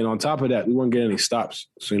 And then on top of that, we weren't getting any stops.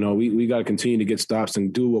 So, we got to continue to get stops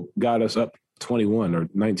and do what got us up 21 or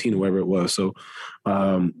 19 or whatever it was. So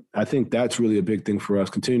I think that's really a big thing for us.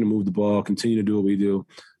 Continue to move the ball, continue to do what we do.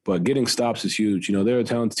 But getting stops is huge. They're a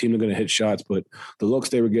talented team. They're going to hit shots, but the looks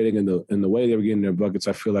they were getting and the way they were getting their buckets,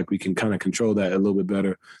 I feel like we can kind of control that a little bit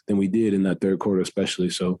better than we did in that third quarter, especially.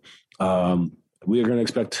 So we are going to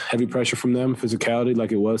expect heavy pressure from them, physicality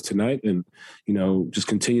like it was tonight, and, just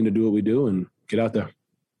continue to do what we do and get out there.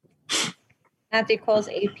 Matthew Coles,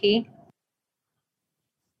 AP.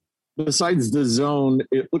 Besides the zone,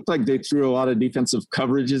 it looked like they threw a lot of defensive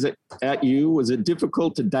coverages at you. Was it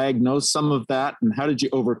difficult to diagnose some of that, and how did you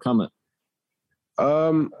overcome it?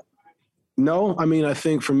 No. I mean, I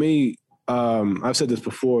think for me, I've said this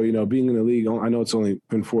before, being in the league, I know it's only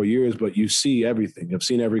been 4 years, but you see everything. I've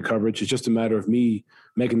seen every coverage. It's just a matter of me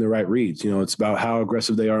making the right reads. It's about how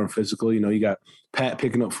aggressive they are and physical. You got Pat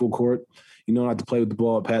picking up full court. Not to play with the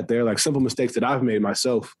ball at Pat there. Like simple mistakes that I've made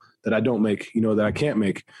myself that I don't make, that I can't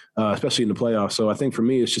make, especially in the playoffs. So I think for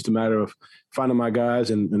me, it's just a matter of finding my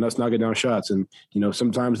guys and us knocking down shots. And,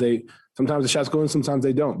 sometimes the shots go in, sometimes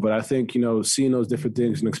they don't. But I think, seeing those different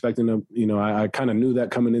things and expecting them, I kind of knew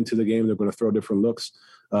that coming into the game, they're going to throw different looks.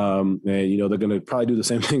 And, they're going to probably do the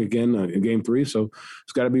same thing again in game 3. So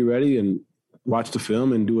it's got to be ready and watch the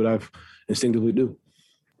film and do what I've instinctively do.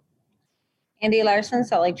 Andy Larson,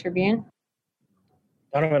 Salt Lake Tribune.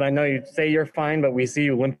 Donovan, I know you say you're fine, but we see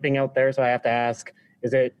you limping out there, so I have to ask,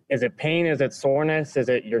 is it pain? Is it soreness? Is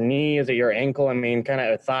it your knee? Is it your ankle? I mean, kind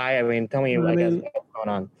of a thigh? I mean, tell me, what's going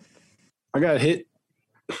on? I got hit,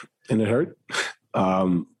 and it hurt,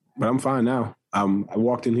 but I'm fine now. I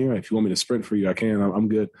walked in here. If you want me to sprint for you, I can. I'm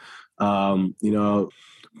good.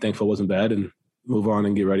 Thankful it wasn't bad, and move on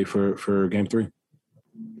and get ready for game 3.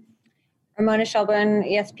 Ramona Shelburne,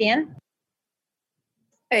 ESPN.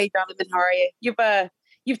 Hey, Donovan, how are you?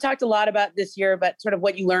 You've talked a lot about this year, but sort of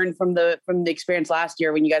what you learned from the experience last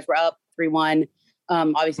year when you guys were up 3-1,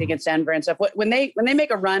 obviously against Denver and stuff. When they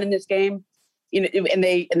make a run in this game, and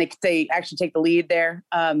they actually take the lead there,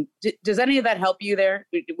 does any of that help you there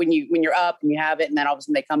when you're up and you have it, and then all of a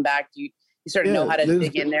sudden they come back? Do you sort of know how to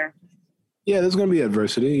dig in there? Yeah, there's going to be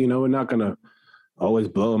adversity. We're not going to always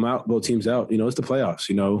blow teams out. It's the playoffs.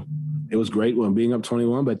 It was great when being up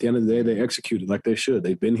 21, but at the end of the day, they executed like they should.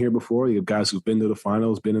 They've been here before. You have guys who've been to the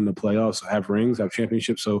finals, been in the playoffs, have rings, have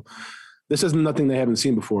championships. So this is nothing they haven't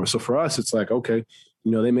seen before. So for us, it's like, okay,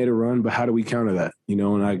 they made a run, but how do we counter that?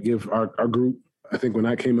 And I give our group, I think when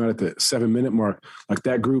I came out at the 7-minute mark, like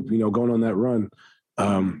that group, going on that run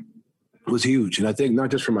was huge. And I think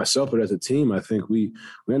not just for myself, but as a team, I think we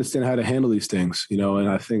understand how to handle these things, and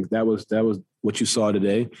I think that was what you saw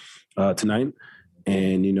today, tonight.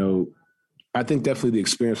 And, I think definitely the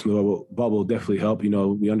experience from the bubble definitely helped.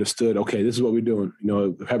 We understood, okay, this is what we're doing.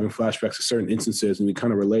 Having flashbacks to certain instances, and we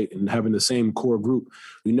kind of relate, and having the same core group,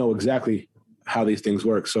 we know exactly how these things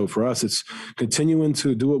work. So for us, it's continuing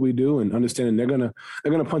to do what we do and understanding they're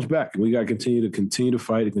gonna punch back, and we got to continue to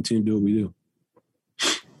fight and continue to do what we do.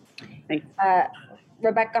 Thanks.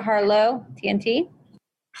 Rebecca Harlow, TNT.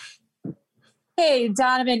 Hey,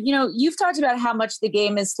 Donovan, you've talked about how much the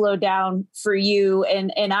game has slowed down for you,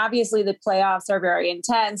 and obviously the playoffs are very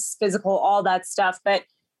intense, physical, all that stuff. But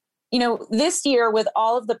this year with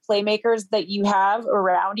all of the playmakers that you have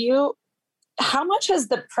around you, how much has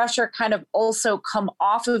the pressure kind of also come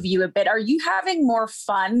off of you a bit? Are you having more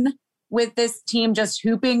fun with this team just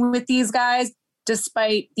hooping with these guys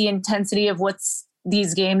despite the intensity of what's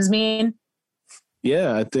these games mean?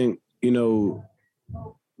 Yeah, I think,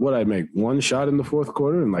 what I make one shot in the fourth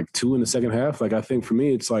quarter and like 2 in the second half. Like, I think for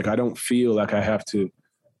me, it's like I don't feel like I have to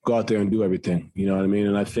go out there and do everything. You know what I mean?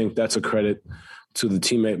 And I think that's a credit to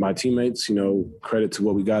my teammates, credit to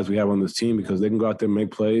what we have on this team, because they can go out there and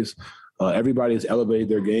make plays. Everybody has elevated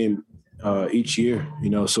their game each year,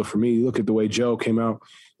 So for me, look at the way Joe came out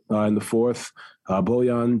in the fourth,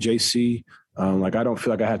 Bojan, JC. I don't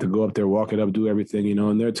feel like I have to go up there, walk it up, do everything,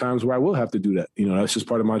 and there are times where I will have to do that. That's just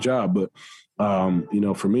part of my job. But,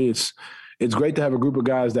 for me, it's great to have a group of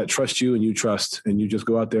guys that trust you and you trust, and you just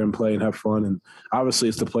go out there and play and have fun. And obviously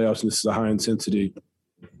it's the playoffs and this is a high intensity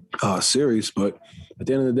series. But at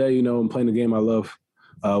the end of the day, I'm playing the game I love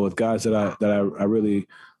with guys that I really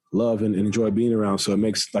love and enjoy being around. So it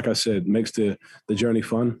makes, like I said, makes the journey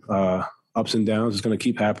fun. Ups and downs. It's going to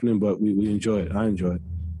keep happening, but we enjoy it. I enjoy it.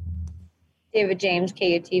 David James,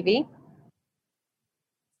 KUTV.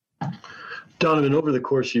 Donovan, over the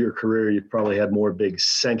course of your career, you've probably had more big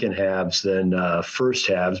second halves than first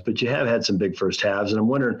halves, but you have had some big first halves. And I'm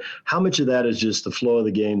wondering how much of that is just the flow of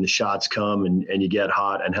the game, the shots come and you get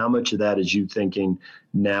hot, and how much of that is you thinking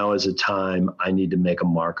now is a time I need to make a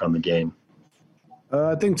mark on the game?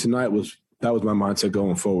 I think tonight that was my mindset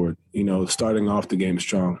going forward, starting off the game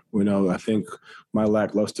strong. I think my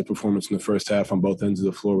lackluster performance in the first half on both ends of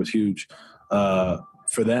the floor was huge.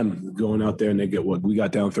 For them going out there and they get what we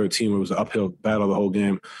got down 13, it was an uphill battle the whole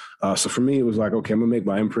game. So for me, it was like, okay, I'm gonna make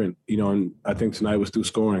my imprint, and I think tonight was through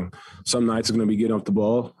scoring. Some nights are gonna be getting off the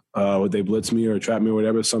ball, would they blitz me or trap me or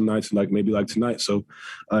whatever. Some nights, maybe like tonight. So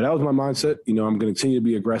that was my mindset. I'm gonna continue to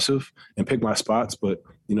be aggressive and pick my spots, but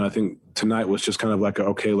I think tonight was just kind of like,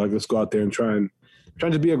 okay, let's go out there and try and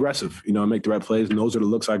to be aggressive, make the right plays. And those are the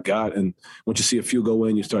looks I got. And once you see a few go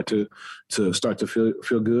in, you start to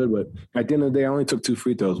feel good. But at the end of the day, I only took 2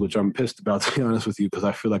 free throws, which I'm pissed about, to be honest with you, because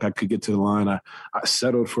I feel like I could get to the line. I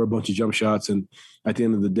settled for a bunch of jump shots. And at the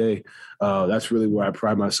end of the day, that's really where I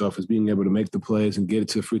pride myself, is being able to make the plays and get it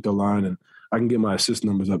to the free throw line. And I can get my assist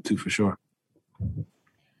numbers up too, for sure.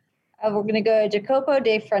 We're going to go Jacopo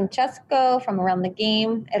De Francesco from Around the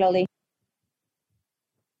Game, Italy.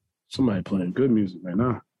 Somebody playing good music right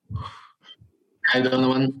now. Hi,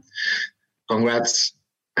 Donovan. Congrats.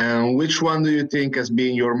 And which one do you think has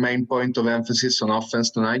been your main point of emphasis on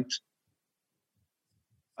offense tonight?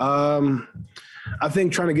 I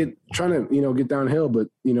think trying to get downhill, but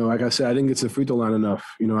like I said, I didn't get to the free throw line enough.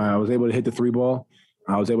 I was able to hit the 3 ball.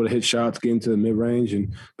 I was able to hit shots, get into the mid range,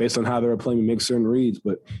 and based on how they were playing, make certain reads.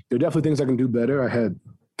 But there are definitely things I can do better. I had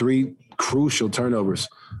 3 crucial turnovers.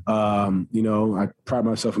 I pride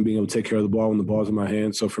myself in being able to take care of the ball when the ball's in my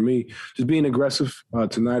hand. So for me, just being aggressive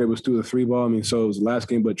tonight, it was through the 3 ball. So it was the last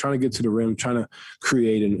game, but trying to get to the rim, trying to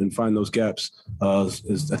create and find those gaps I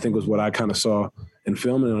think was what I kind of saw in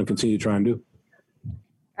film, and I'll continue to try and do.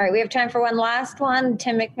 All right, we have time for one last one.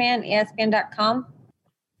 Tim McMahon, ESPN.com.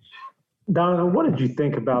 Donovan, what did you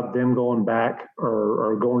think about them going back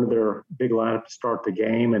or going to their big lineup to start the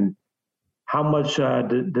game? And how much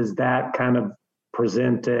does that kind of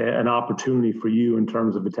present an opportunity for you in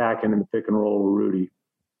terms of attacking in the pick and roll with Rudy?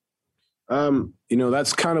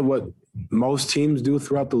 That's kind of what most teams do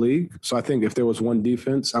throughout the league. So I think if there was one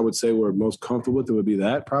defense I would say we're most comfortable with, it would be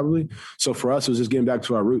that probably. So for us, it was just getting back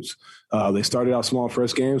to our roots. They started out small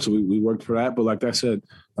first game, so we worked for that. But like I said,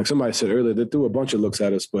 like somebody said earlier, they threw a bunch of looks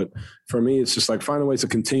at us. But for me, it's just like finding ways to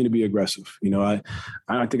continue to be aggressive. I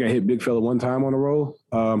think I hit Big Fella one time on a roll.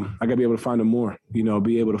 I got to be able to find him more,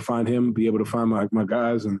 be able to find him, be able to find my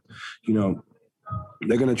guys. And,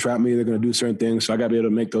 they're going to trap me. They're going to do certain things. So I got to be able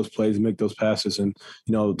to make those plays, make those passes. And,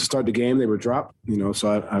 to start the game, they were dropped, so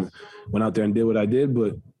I went out there and did what I did.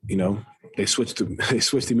 But, they switched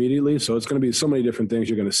immediately. So it's going to be so many different things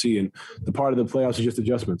you're going to see. And the part of the playoffs is just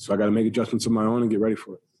adjustments. So I got to make adjustments of my own and get ready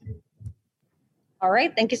for it. All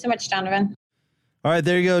right. Thank you so much, Donovan. All right,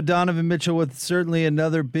 there you go. Donovan Mitchell with certainly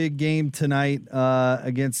another big game tonight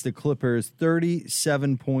against the Clippers.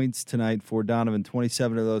 37 points tonight for Donovan,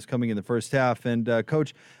 27 of those coming in the first half. And,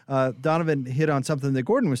 Coach, Donovan hit on something that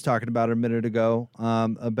Gordon was talking about a minute ago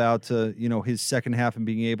about, his second half and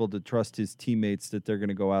being able to trust his teammates that they're going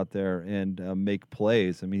to go out there and make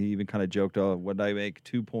plays. I mean, he even kind of joked, would I make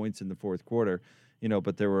 2 points in the fourth quarter?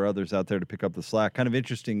 But there were others out there to pick up the slack. Kind of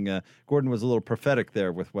interesting. Gordon was a little prophetic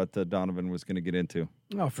there with what Donovan was going to get into.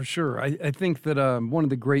 Oh, for sure. I think that one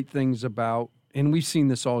of the great things about, and we've seen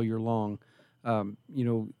this all year long,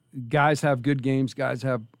 guys have good games, guys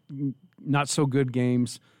have not so good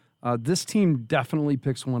games. This team definitely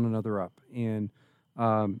picks one another up. And,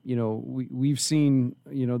 we've seen,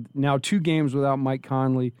 now 2 games without Mike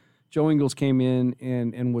Conley. Joe Ingles came in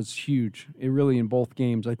and was huge. It really in both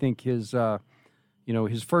games. I think his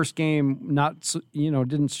first game,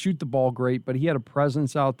 didn't shoot the ball great, but he had a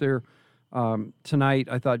presence out there. Tonight,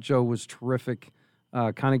 I thought Joe was terrific.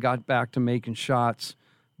 Kind of got back to making shots.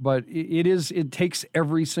 But it takes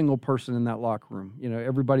every single person in that locker room.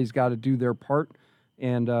 Everybody's got to do their part.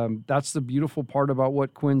 And that's the beautiful part about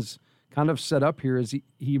what Quinn's kind of set up here is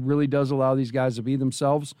he really does allow these guys to be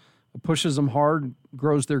themselves, pushes them hard,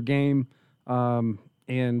 grows their game,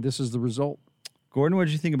 and this is the result. Gordon, what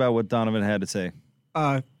did you think about what Donovan had to say?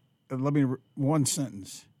 Let me one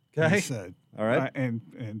sentence. Okay. He said, all right,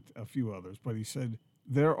 and a few others, but he said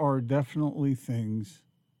there are definitely things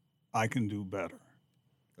I can do better.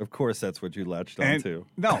 Of course, that's what you latched on to.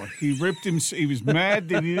 No, he ripped him. He was mad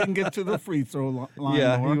that he didn't get to the free throw line.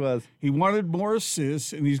 Yeah, more. he was. He wanted more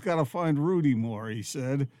assists, and he's got to find Rudy more. He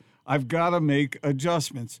said, "I've got to make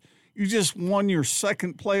adjustments." You just won your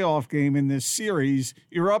second playoff game in this series.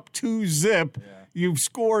 You're up 2-0. Yeah. You've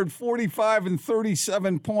scored 45 and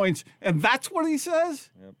 37 points, and that's what he says?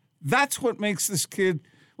 Yep. That's what makes this kid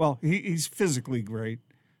 – well, he's physically great,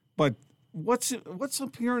 but what's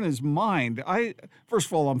up here in his mind? First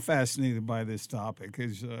of all, I'm fascinated by this topic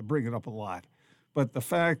because I bring it up a lot. But the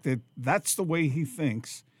fact that that's the way he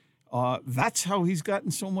thinks – that's how he's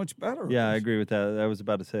gotten so much better. Yeah, I agree with that. I was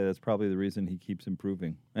about to say that's probably the reason he keeps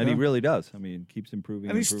improving. And he really does. I mean, keeps improving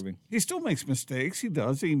and improving. He still makes mistakes. He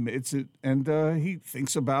does. He admits it. And he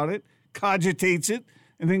thinks about it, cogitates it,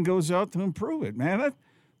 and then goes out to improve it. Man,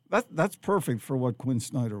 that's perfect for what Quinn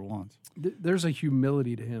Snyder wants. There's a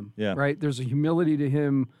humility to him, yeah. Right? There's a humility to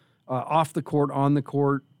him off the court, on the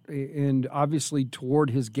court, and obviously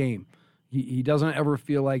toward his game. He doesn't ever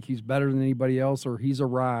feel like he's better than anybody else or he's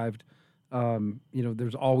arrived.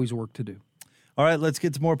 There's always work to do. All right, let's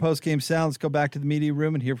get to more post-game sound. Let's go back to the media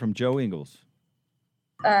room and hear from Joe Ingles.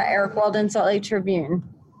 Eric Walden, Salt Lake Tribune.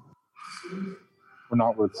 We're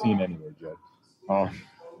not worth seeing anywhere, Jed.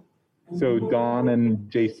 So Don and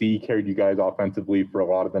JC carried you guys offensively for a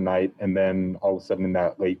lot of the night, and then all of a sudden in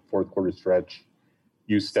that late fourth quarter stretch,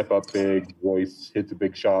 you step up big. Royce hits a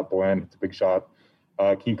big shot. Bohan hits a big shot.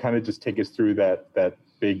 Can you kind of just take us through that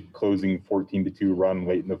big closing 14-2 run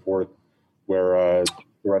late in the fourth where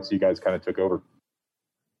the rest of you guys kind of took over?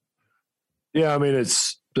 Yeah, I mean,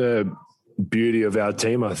 it's the beauty of our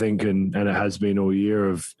team, I think, and it has been all year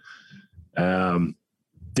of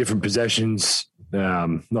different possessions,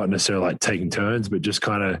 not necessarily like taking turns, but just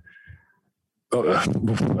kind of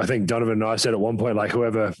I think Donovan and I said at one point, like,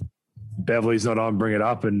 whoever Beverly's not on, bring it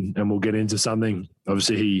up and we'll get into something.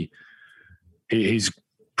 Obviously, he's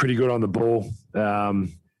pretty good on the ball. I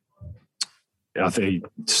think he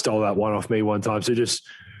stole that one off me one time. So just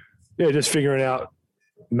figuring out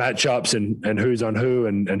matchups and who's on who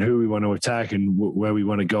and who we want to attack and where we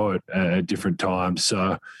want to go at different times.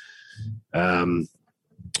 So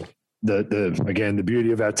the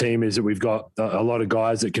beauty of our team is that we've got a lot of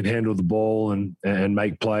guys that can handle the ball and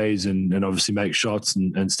make plays and obviously make shots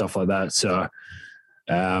and stuff like that. So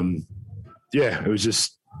it was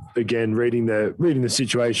just, again, reading the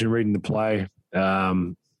situation, reading the play,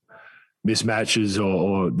 mismatches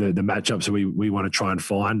or the matchups that we want to try and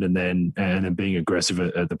find, and then being aggressive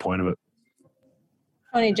at the point of it.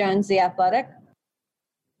 Tony Jones, The Athletic.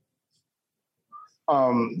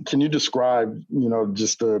 Can you describe,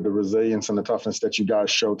 just the resilience and the toughness that you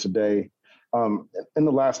guys showed today in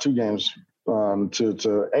the last 2 games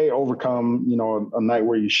to overcome, a night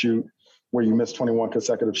where you missed 21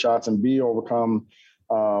 consecutive shots, and B, overcome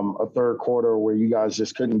a third quarter where you guys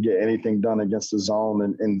just couldn't get anything done against the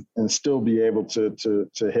zone and still be able to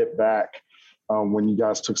hit back when you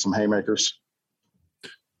guys took some haymakers?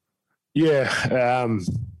 Yeah.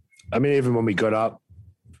 I mean, even when we got up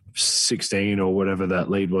 16 or whatever that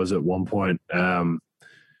lead was at one point,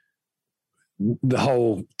 the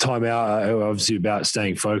whole time out, obviously about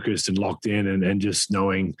staying focused and locked in and just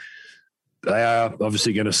knowing they are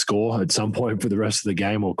obviously going to score at some point for the rest of the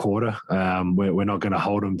game or quarter. We're not going to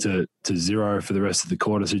hold them to 0 for the rest of the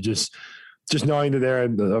quarter. So just knowing that they're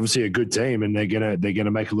obviously a good team and they're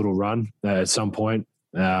gonna make a little run at some point,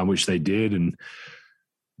 which they did. And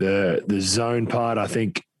the zone part, I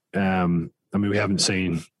think. We haven't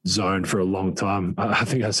seen zone for a long time. I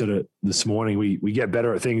think I said it this morning. We get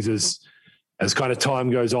better at things as kind of time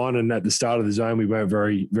goes on. And at the start of the zone, we weren't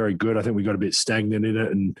very, very good. I think we got a bit stagnant in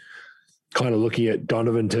it and kind of looking at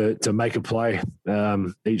Donovan to make a play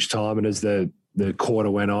each time. And as the the quarter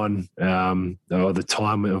went on, or the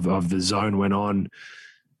time of the zone went on,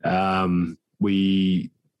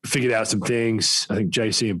 we figured out some things. I think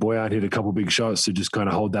JC and Boyan hit a couple big shots to just kind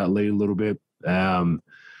of hold that lead a little bit. So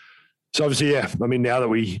obviously, yeah, I mean, now that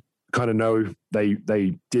we kind of know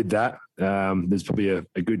they did that, there's probably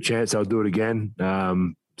a good chance they'll do it again.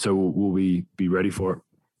 So we'll be ready for it.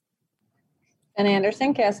 Ben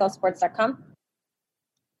Anderson, KSLSports.com.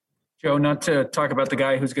 Joe, not to talk about the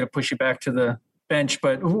guy who's going to push you back to the bench,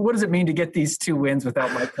 but what does it mean to get these 2 wins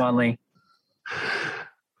without Mike Conley?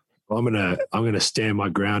 Well, I'm gonna stand my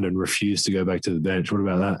ground and refuse to go back to the bench. What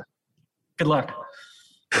about that? Good luck.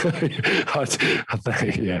 I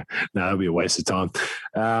think, yeah, no, that'll be a waste of time.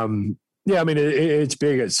 Yeah, I mean, it's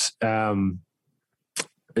big. It's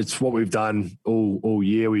what we've done all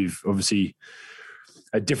year. We've obviously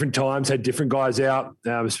at different times had different guys out,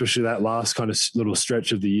 especially that last kind of little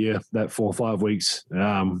stretch of the year, that 4 or 5 weeks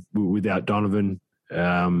without Donovan.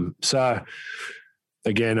 So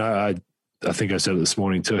again, I think I said it this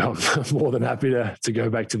morning too. I'm more than happy to go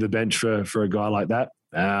back to the bench for a guy like that.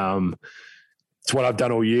 It's what I've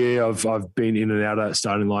done all year. I've been in and out of that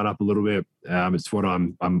starting lineup a little bit. It's what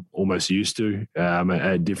I'm almost used to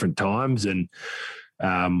at different times. And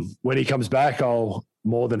when he comes back, I'll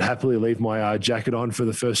more than happily leave my jacket on for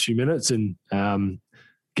the first few minutes and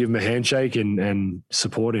give him a handshake and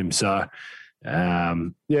support him. So yeah,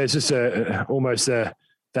 it's just almost that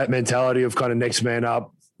mentality of kind of next man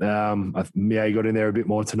up. Mia got in there a bit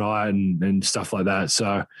more tonight and stuff like that.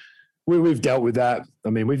 So we've dealt with that. I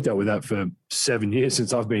mean, we've dealt with that for 7 years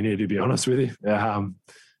since I've been here, to be honest with you.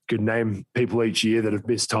 Could name people each year that have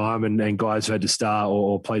missed time and guys who had to start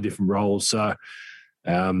or play different roles. So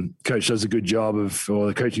coach does a good job or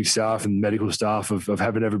the coaching staff and medical staff of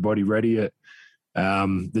having everybody ready at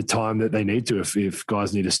the time that they need to if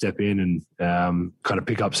guys need to step in and kind of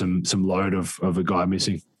pick up some load of a guy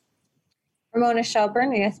missing. Ramona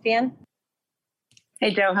Shelburne, ESPN.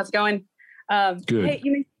 Hey, Joe. How's it going? Good.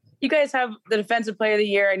 Hey, you guys have the Defensive Player of the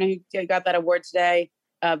Year. I know you got that award today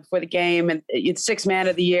before the game, and it's 6th Man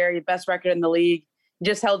of the Year, your best record in the league. You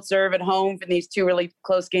just held serve at home for these 2 really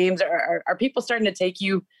close games. Are people starting to take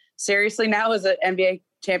you seriously now as an NBA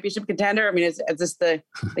championship contender? I mean, is this the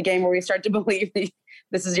game where we start to believe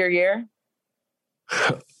this is your year?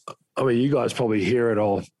 I mean, you guys probably hear it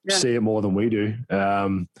or see it more than we do.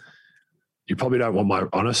 You probably don't want my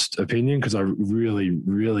honest opinion because I really,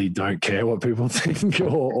 really don't care what people think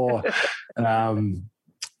or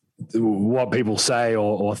what people say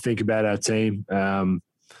or think about our team.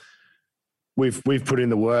 We've put in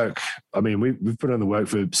the work. I mean, we've put in the work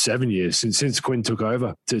for 7 years since Quinn took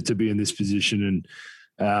over to be in this position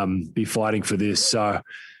and be fighting for this. So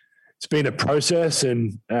it's been a process,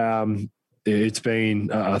 and it's been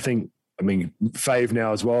Fave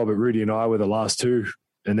now as well, but Rudy and I were the last 2.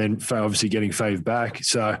 And then obviously getting Fave back.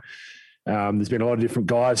 So there's been a lot of different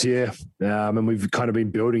guys here, and we've kind of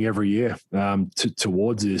been building every year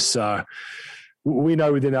towards this. So we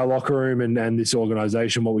know within our locker room and this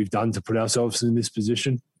organization what we've done to put ourselves in this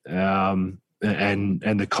position, and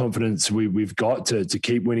the confidence we've got to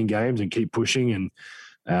keep winning games and keep pushing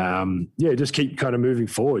and, just keep kind of moving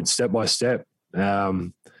forward step by step.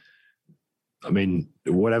 I mean,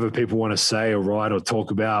 whatever people want to say or write or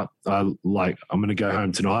talk about, I'm going to go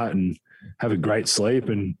home tonight and have a great sleep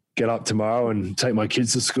and get up tomorrow and take my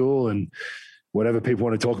kids to school, and whatever people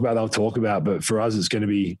want to talk about, they'll talk about. But for us, it's going to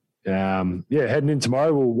be, heading in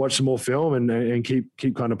tomorrow, we'll watch some more film and keep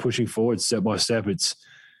kind of pushing forward step by step.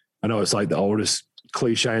 I know it's like the oldest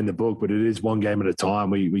cliche in the book, but it is one game at a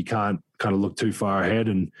time. We can't kind of look too far ahead,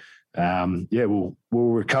 and we'll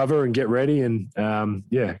recover and get ready and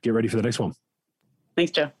get ready for the next one.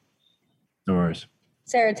 Thanks, Joe. No worries.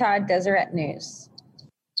 Sarah Todd, Deseret News.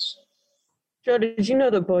 Joe, did you know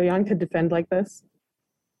that Boyan could defend like this?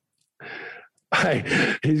 Hey,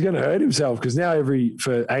 he's going to hurt himself because now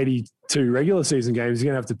for 82 regular season games, he's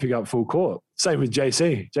going to have to pick up full court. Same with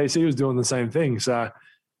JC. JC was doing the same thing. So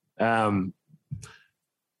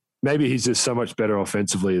maybe he's just so much better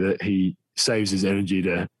offensively that he saves his energy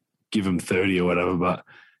to give him 30 or whatever. But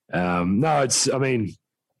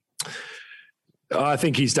I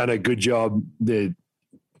think he's done a good job.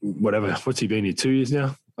 What's he been here? 2 years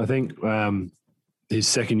now, I think, his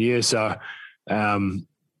second year. So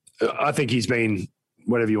I think he's been,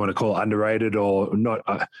 whatever you want to call it, underrated or not.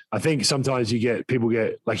 I think sometimes people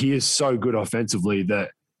get like, he is so good offensively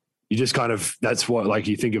that you just kind of, that's what, like,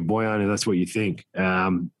 you think of Boyan and that's what you think.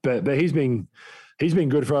 But he's been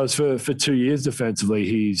good for us for 2 years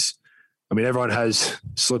defensively. Everyone has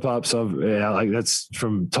slip ups that's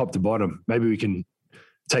from top to bottom. Maybe we can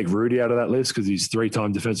take Rudy out of that list because he's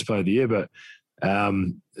 3-time defensive player of the year, but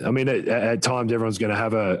I mean, at times everyone's going to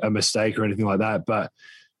have a mistake or anything like that, but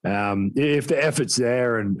if the effort's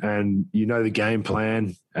there and you know the game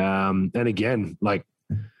plan, and again, like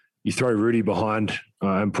you throw Rudy behind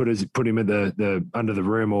and put him in the under the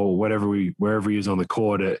rim or wherever he is on the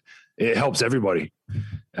court, it helps everybody.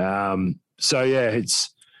 So yeah,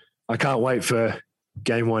 I can't wait for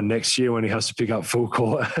game 1 next year when he has to pick up full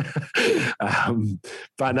court.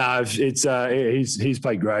 But no, he's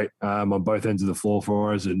played great on both ends of the floor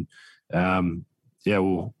for us, and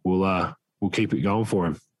we'll keep it going for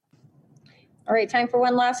him. All right, time for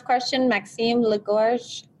one last question. Maxime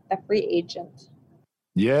Lagorge, the free agent.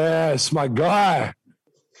 Yes, my guy.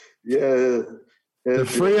 Yeah. The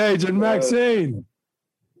free agent, Maxine.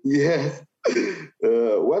 Yeah.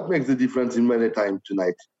 What makes the difference in money time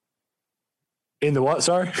tonight? In the what,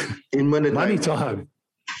 sorry? In money time.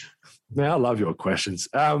 Man, I love your questions.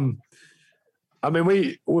 I mean,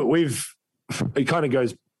 it kind of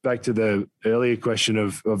goes back to the earlier question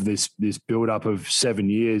of this build-up of 7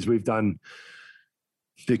 years. We've done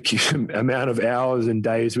the amount of hours and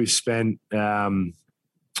days we've spent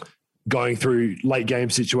going through late game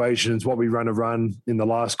situations, what we run in the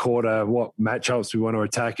last quarter, what matchups we want to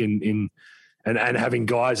attack and having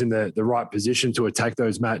guys in the right position to attack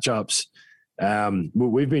those matchups.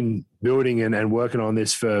 We've been building and working on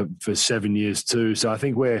this for 7 years too. So I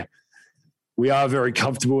think we are very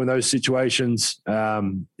comfortable in those situations.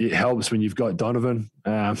 It helps when you've got Donovan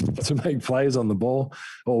to make plays on the ball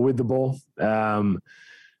or with the ball.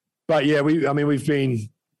 But yeah, we've been.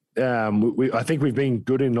 I think we've been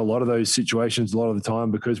good in a lot of those situations a lot of the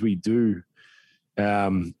time because we do.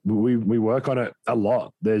 We work on it a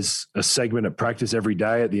lot. There's a segment at practice every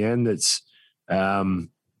day at the end that's kind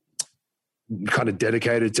of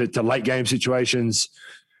dedicated to late game situations,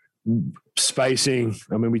 spacing.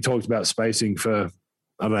 I mean, we talked about spacing for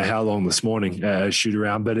I don't know how long this morning, shoot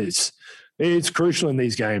around, but it's crucial in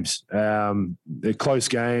these games. The close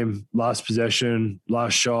game, last possession,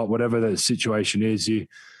 last shot, whatever the situation is, you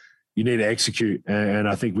need to execute. And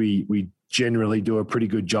I think we generally do a pretty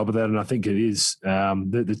good job of that. And I think it is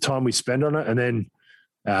the time we spend on it. And then,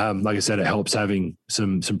 like I said, it helps having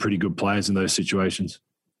some pretty good players in those situations.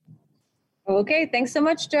 Okay, thanks so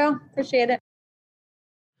much, Joe. Appreciate it.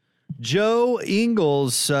 Joe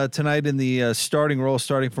Ingles tonight in the starting role,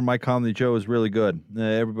 starting for Mike Conley. Joe was really good.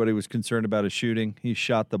 Everybody was concerned about his shooting. He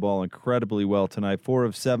shot the ball incredibly well tonight. 4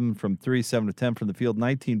 of 7 from 3, 7 of 10 from the field,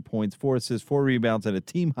 19 points, 4 assists, 4 rebounds, and a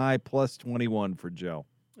team high plus 21 for Joe.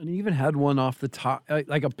 And he even had one off the top,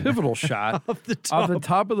 like a pivotal shot off the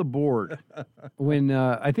top of the board when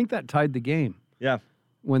I think that tied the game. Yeah.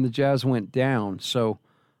 When the Jazz went down. So,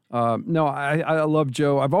 no, I love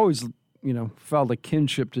Joe. I've always, felt a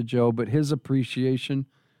kinship to Joe, but his appreciation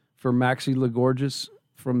for Maxi Lagorges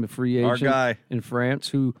from the free agent our guy in France,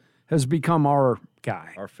 who has become our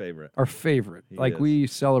guy. Our favorite. He like is. We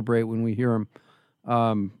celebrate when we hear him.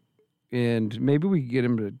 And maybe we could get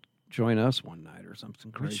him to join us one night or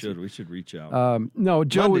something crazy. We should reach out. No,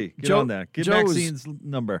 Joe. Monday, get on that. Get Maxine's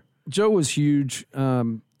number. Joe was huge,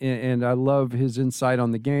 and I love his insight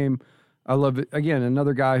on the game. I love it. Again,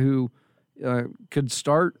 another guy who could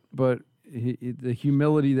start, but the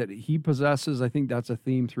humility that he possesses, I think that's a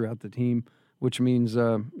theme throughout the team, which means,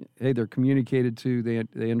 hey, they're communicated to,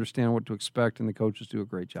 they understand what to expect, and the coaches do a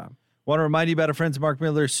great job. Want to remind you about our friends Mark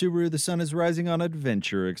Miller Subaru. The sun is rising on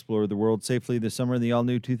adventure. Explore the world safely this summer in the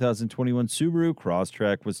all-new 2021 Subaru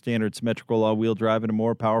Crosstrek with standard symmetrical all-wheel drive and a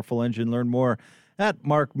more powerful engine. Learn more at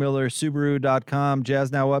markmillersubaru.com.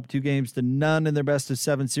 Jazz now up 2-0 in their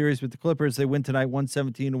best-of-7 series with the Clippers. They win tonight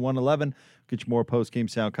 117-111. Get you more post-game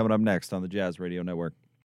sound coming up next on the Jazz Radio Network.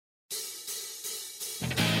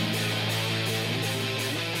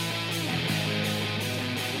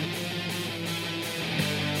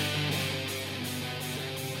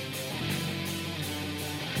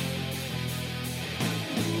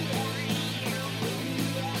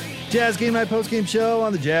 Jazz Game Night Postgame Show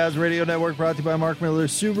on the Jazz Radio Network, brought to you by Mark Miller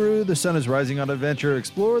Subaru. The sun is rising on adventure.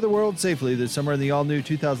 Explore the world safely this summer in the all-new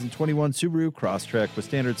 2021 Subaru Crosstrek with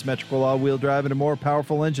standard symmetrical all-wheel drive and a more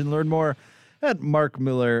powerful engine. Learn more at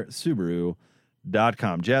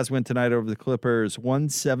markmillersubaru.com. Jazz win tonight over the Clippers,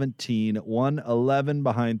 117-111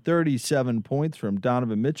 behind 37 points from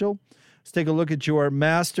Donovan Mitchell. Let's take a look at your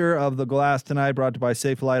Master of the Glass tonight, brought to you by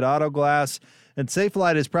Safelite Auto Glass. And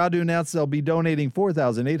Safelite is proud to announce they'll be donating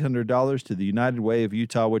 $4,800 to the United Way of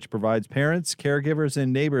Utah, which provides parents, caregivers,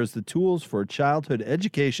 and neighbors the tools for childhood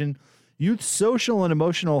education, youth social and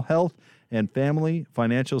emotional health, and family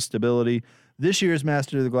financial stability. This year's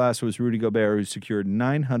Master of the Glass was Rudy Gobert, who secured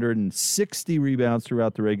 960 rebounds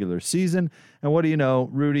throughout the regular season. And what do you know?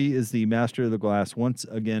 Rudy is the Master of the Glass once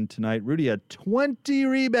again tonight. Rudy had 20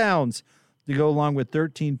 rebounds to go along with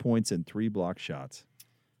 13 points and 3 block shots.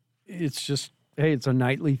 It's just, hey, it's a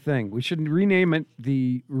nightly thing. We should rename it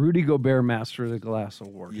the Rudy Gobert Master of the Glass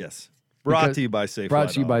Award. Yes. Brought to you by Safelite. Brought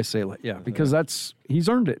to you by Safelite, yeah, because he's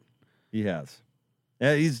earned it. He has.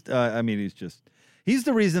 Yeah, he's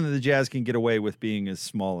the reason that the Jazz can get away with being as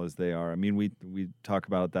small as they are. I mean, we talk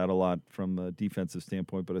about that a lot from a defensive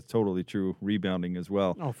standpoint, but it's totally true rebounding as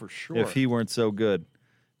well. Oh, for sure. If he weren't so good,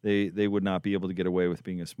 they would not be able to get away with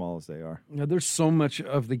being as small as they are. You know, there's so much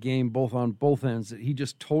of the game, on both ends, that he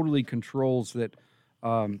just totally controls that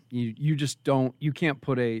you can't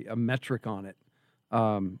put a metric on it.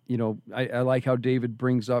 I like how David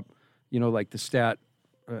brings up, like the stat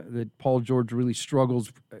that Paul George really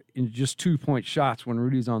struggles in just 2-point shots when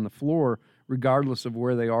Rudy's on the floor, regardless of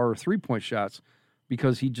where they are, or 3-point shots,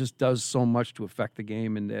 because he just does so much to affect the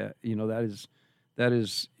game. And, that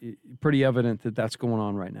is pretty evident that that's going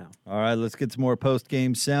on right now. All right, let's get some more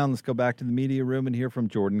post-game sound. Let's go back to the media room and hear from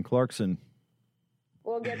Jordan Clarkson.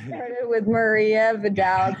 We'll get started with Maria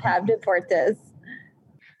Vidal Deportes.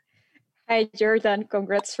 Hi, Jordan.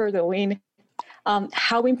 Congrats for the win.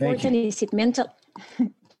 How important is it mental?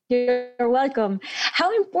 You're welcome.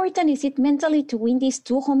 How important is it mentally to win these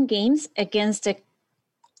 2 home games against a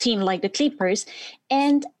team like the Clippers?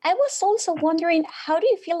 And I was also wondering, how do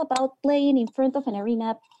you feel about playing in front of an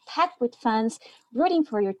arena packed with fans, rooting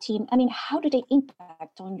for your team? I mean, how do they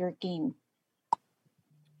impact on your game?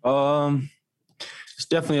 It's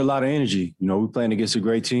definitely a lot of energy. We're playing against a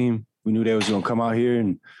great team. We knew they was going to come out here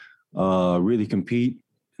and really compete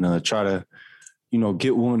and try to,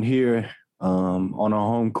 get one here on our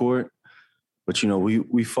home court. But,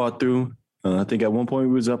 we fought through. I think at one point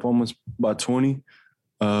we was up almost by 20.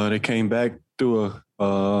 They came back through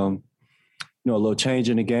a little change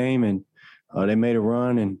in the game, and they made a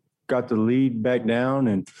run and got the lead back down.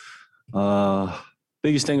 And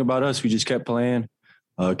biggest thing about us, we just kept playing,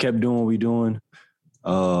 kept doing what we're doing,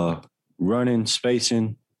 running,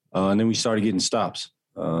 spacing, and then we started getting stops.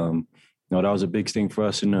 That was a big thing for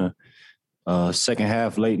us in the second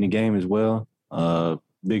half, late in the game as well.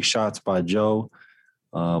 Big shots by Joe,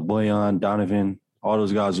 Bojan, Donovan. All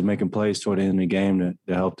those guys were making plays toward the end of the game that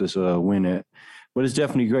helped us win it. But it's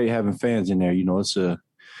definitely great having fans in there. It's a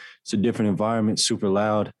different environment, super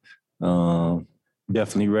loud.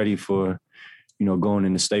 Definitely ready for, going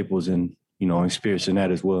into Staples and, experiencing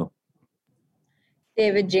that as well.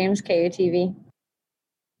 David James, KUTV.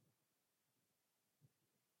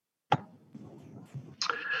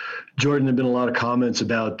 Jordan, there have been a lot of comments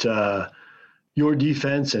about your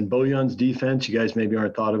defense and Bojan's defense. You guys maybe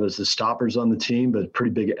aren't thought of as the stoppers on the team, but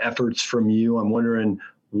pretty big efforts from you. I'm wondering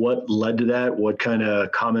what led to that? What kind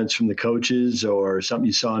of comments from the coaches or something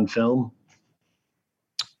you saw in film?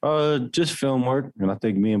 Just film work. And I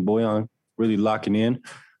think me and Bojan really locking in,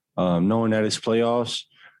 knowing that it's playoffs,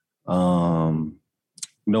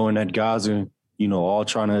 knowing that guys are, all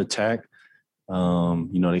trying to attack.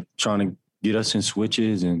 They trying to get us in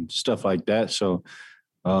switches and stuff like that. So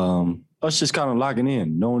us just kind of locking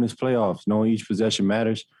in, knowing it's playoffs, knowing each possession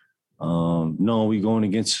matters, knowing we going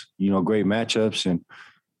against, great matchups, and,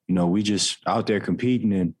 we just out there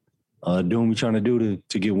competing and doing what we're trying to do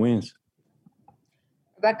to get wins.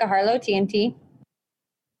 Rebecca Harlow, TNT.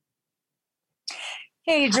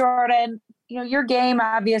 Hey, Jordan. Your game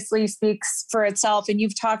obviously speaks for itself, and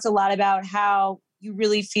you've talked a lot about how you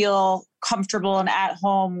really feel comfortable and at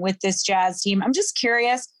home with this Jazz team. I'm just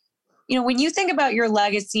curious, when you think about your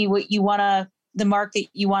legacy, the mark that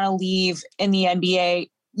you want to leave in the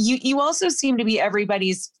NBA, you also seem to be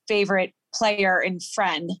everybody's favorite player and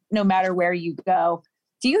friend, no matter where you go.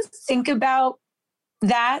 Do you think about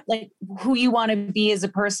that, like who you want to be as a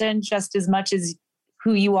person, just as much as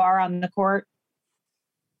who you are on the court?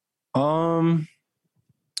 Not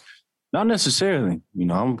necessarily.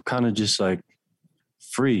 I'm kind of just like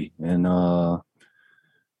free, and I'm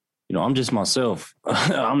just myself.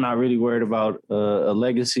 I'm not really worried about a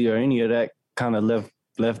legacy or any of that kind of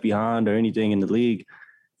left behind or anything in the league.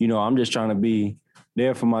 I'm just trying to be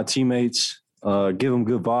there for my teammates, give them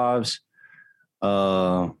good vibes,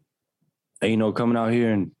 and, coming out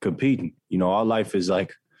here and competing. Our life is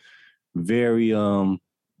like very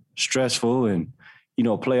stressful, and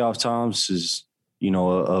playoff times is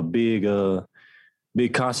a big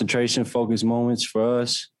concentration focus moments for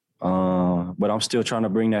us. But I'm still trying to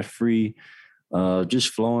bring that free, just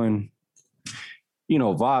flowing,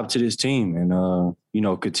 vibe to this team, and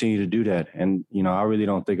continue to do that. And I really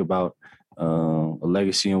don't think about a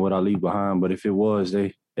legacy in what I leave behind. But if it was,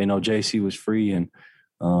 they know JC was free and,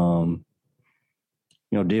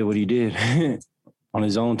 did what he did on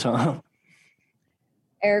his own time.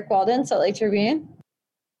 Eric Walden, Salt Lake Tribune.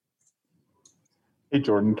 Hey,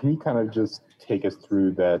 Jordan, can you kind of just take us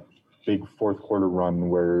through that big fourth quarter run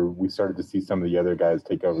where we started to see some of the other guys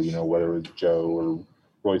take over, whether it was Joe or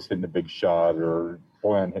Royce hitting a big shot or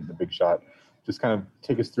Boyan hitting a big shot? Just kind of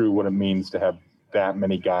take us through what it means to have that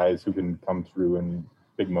many guys who can come through in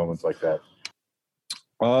big moments like that.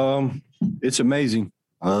 It's amazing.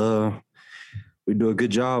 We do a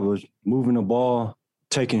good job of moving the ball,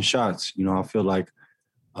 taking shots. I feel like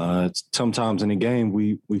sometimes in the game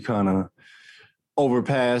we kind of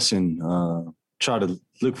overpass and try to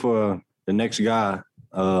look for the next guy.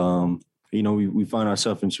 We find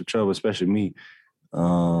ourselves in some trouble, especially me.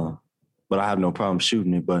 But I have no problem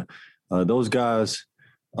shooting it. But those guys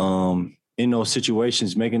in those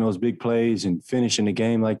situations, making those big plays and finishing the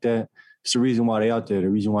game like that, it's the reason why they're out there, the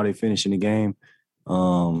reason why they finish in the game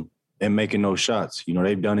and making those shots.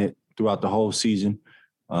 They've done it throughout the whole season.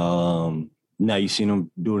 Now you've seen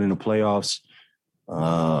them do it in the playoffs.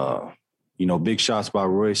 Big shots by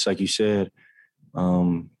Royce, like you said.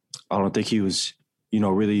 I don't think he was,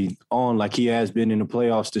 really on like he has been in the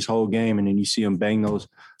playoffs this whole game. And then you see him bang those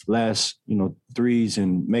last, threes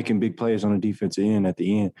and making big plays on the defensive end at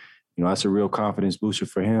the end. That's a real confidence booster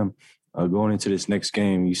for him going into this next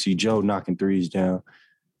game. You see Joe knocking threes down.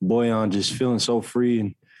 Boyan just feeling so free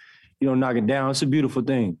and, knocking down. It's a beautiful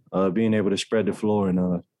thing, being able to spread the floor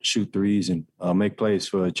and shoot threes and make plays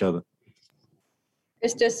for each other.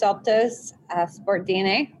 Christos Soptos, Sport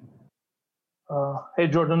DNA. Hey,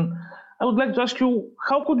 Jordan. I would like to ask you,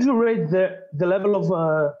 how could you rate the level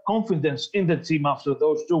of confidence in the team after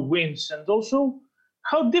those 2 wins? And also,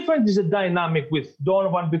 how different is the dynamic with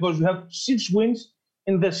Donovan? Because you have 6 wins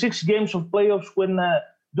in the 6 games of playoffs when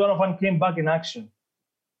Donovan came back in action.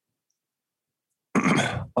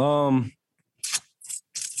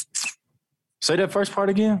 Say that first part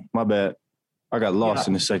again. My bad. I got lost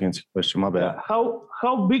in the second question. My bad. How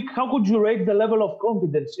could you rate the level of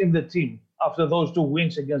confidence in the team after those 2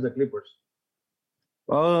 wins against the Clippers?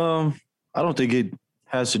 I don't think it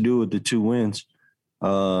has to do with the 2 wins.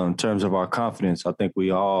 In terms of our confidence, I think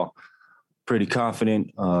we all pretty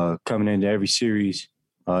confident coming into every series,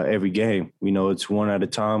 every game. We know it's one at a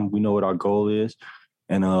time. We know what our goal is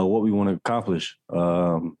and what we want to accomplish.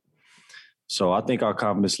 So I think our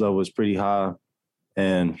confidence level is pretty high.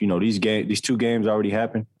 And, these 2 games already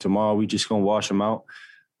happened. Tomorrow we just going to wash them out,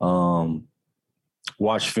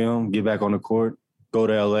 watch film, get back on the court, go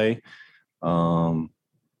to L.A.,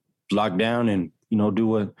 lock down and, do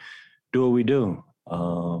what we do.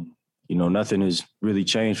 Nothing has really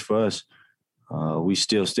changed for us. We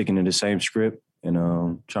still sticking to the same script and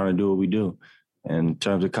trying to do what we do. And in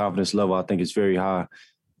terms of confidence level, I think it's very high.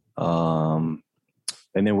 And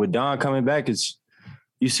then with Don coming back,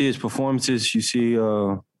 you see his performances, you see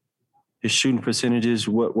his shooting percentages,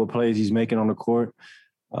 what plays he's making on the court.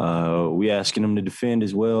 We asking him to defend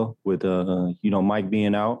as well with, Mike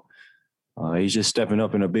being out. He's just stepping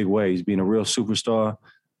up in a big way. He's being a real superstar,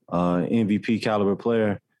 MVP caliber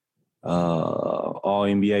player, all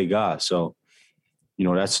NBA guy. So,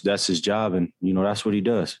 that's his job and, that's what he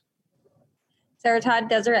does. Sarah Todd,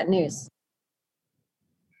 Deseret News.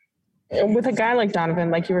 With a guy like Donovan,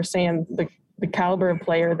 like you were saying, the caliber of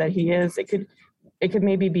player that he is, it could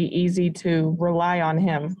maybe be easy to rely on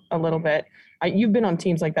him a little bit. You've been on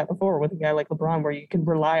teams like that before with a guy like LeBron where you can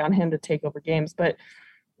rely on him to take over games. But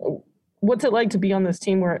what's it like to be on this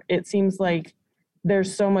team where it seems like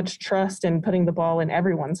there's so much trust in putting the ball in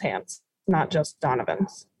everyone's hands, not just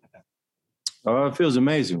Donovan's? It feels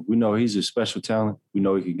amazing. We know he's a special talent. We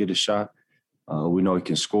know he can get a shot. We know he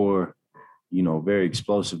can score, very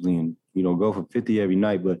explosively and, go for 50 every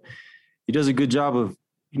night. But he does a good job of,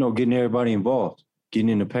 getting everybody involved, getting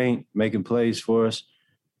in the paint, making plays for us,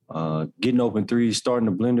 getting open threes, starting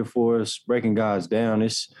the blender for us, breaking guys down.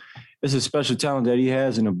 It's a special talent that he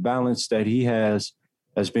has and a balance that he has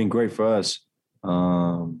that's been great for us.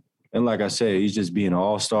 And like I said, he's just being an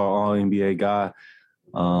all-star, all-NBA guy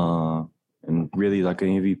and really like an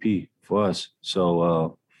MVP for us.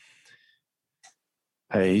 So,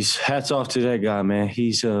 hey, hats off to that guy, man.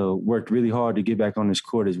 He's worked really hard to get back on this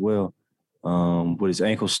court as well with his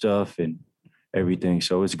ankle stuff and everything.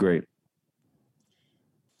 So it's great.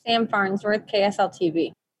 Sam Farnsworth, KSL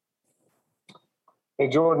TV. Hey,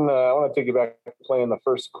 Jordan, I want to take you back to play in the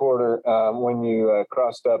first quarter when you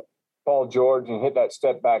crossed up Paul George and hit that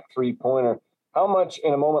step-back three-pointer. How much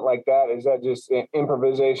in a moment like that is that just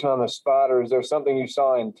improvisation on the spot, or is there something you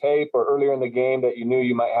saw in tape or earlier in the game that you knew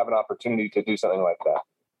you might have an opportunity to do something like that?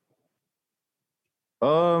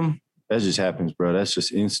 That just happens, bro. That's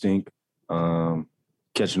just instinct.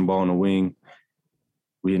 Catching the ball on the wing.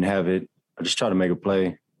 We didn't have it. I just tried to make a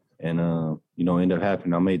play, and ended up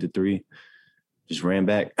happening. I made the three, just ran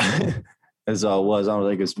back. That's all it was. I don't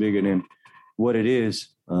think it's bigger than what it is.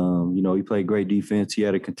 He played great defense. He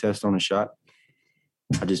had a contest on a shot.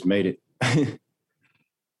 I just made it.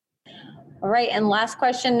 All right, and last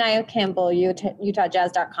question, Nia Campbell,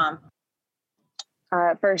 UtahJazz.com.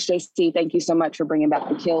 First, JC, thank you so much for bringing back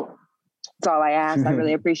the kilt. That's all I asked. I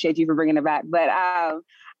really appreciate you for bringing it back. But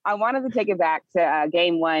I wanted to take it back to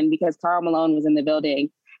game one because Karl Malone was in the building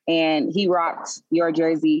and he rocked your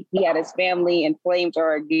jersey. He had his family in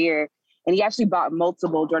flamethrower gear, and he actually bought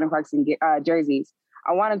multiple Jordan Clarkson jerseys.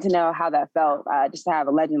 I wanted to know how that felt, just to have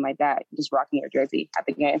a legend like that just rocking your jersey at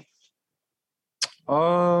the game.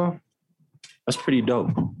 That's pretty dope.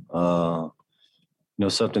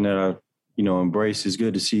 Something that I, embrace. It's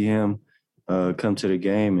good to see him come to the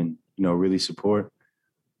game and, really support.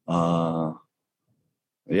 I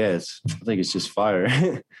think it's just fire.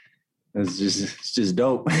 It's just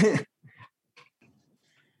dope.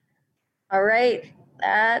 All right.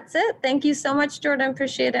 That's it. Thank you so much, Jordan.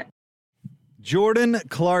 Appreciate it. Jordan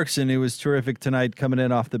Clarkson, who was terrific tonight, coming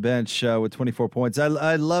in off the bench with 24 points.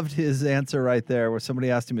 I loved his answer right there, where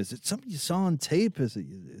somebody asked him, "Is it something you saw on tape? Is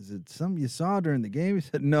it something you saw during the game?" He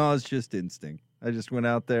said, "No, it's just instinct. I just went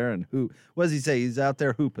out there and hoop." What does he say? He's out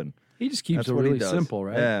there hooping. He just keeps it really simple,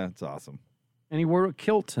 right? Yeah, it's awesome. And he wore a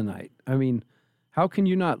kilt tonight. I mean, how can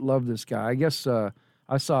you not love this guy? I guess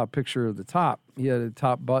I saw a picture of the top. He had a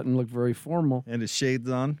top button, looked very formal. And his shades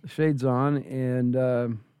on. Shades on, and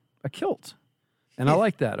a kilt. And I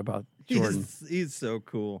like that about Jordan. He's so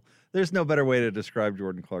cool. There's no better way to describe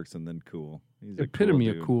Jordan Clarkson than cool. He's a epitome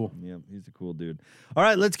cool dude. of cool. Yeah, he's a cool dude. All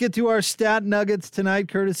right, let's get to our stat nuggets tonight,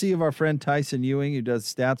 courtesy of our friend Tyson Ewing, who does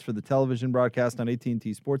stats for the television broadcast on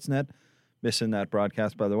AT&T Sportsnet. Missing that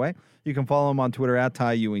broadcast, by the way. You can follow him on Twitter at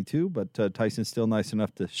Ty Ewing too, but Tyson's still nice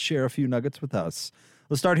enough to share a few nuggets with us.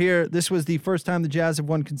 Let's start here. This was the first time the Jazz have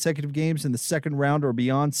won consecutive games in the second round or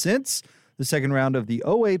beyond since the second round of the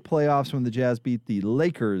 2008 playoffs when the Jazz beat the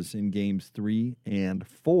Lakers in games 3 and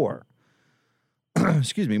 4.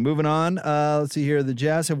 Excuse me. Moving on. Let's see here. The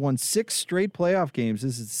Jazz have won 6 straight playoff games.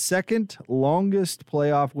 This is the second longest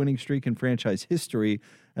playoff winning streak in franchise history,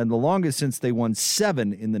 and the longest since they won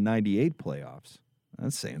 7 in the 98 playoffs.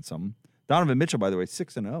 That's saying something. Donovan Mitchell, by the way,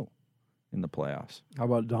 6-0 in the playoffs. How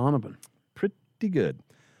about Donovan? Pretty good.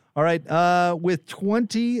 All right. With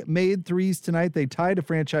 20 made threes tonight, they tied a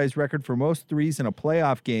franchise record for most threes in a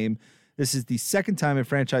playoff game. This is the second time in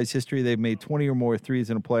franchise history they've made 20 or more threes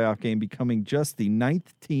in a playoff game, becoming just the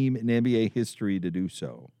 9th team in NBA history to do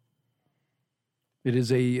so. It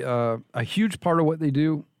is a huge part of what they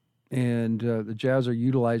do, and the Jazz are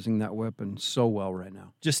utilizing that weapon so well right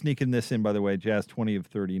now. Just sneaking this in, by the way, Jazz 20 of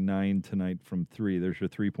 39 tonight from 3. There's your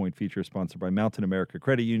 3-point feature sponsored by Mountain America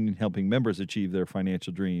Credit Union, helping members achieve their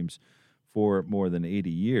financial dreams for more than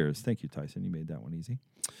 80 years. Thank you, Tyson. You made that one easy.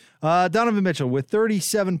 Donovan Mitchell with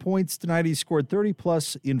 37 points tonight. He scored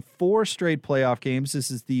 30-plus in 4 straight playoff games.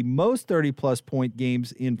 This is the most 30-plus point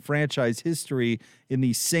games in franchise history in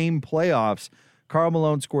the same playoffs. Karl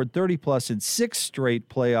Malone scored 30-plus in 6 straight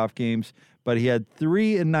playoff games, but he had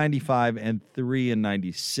 3 in 95 and 3 in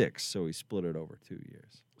 96, so he split it over 2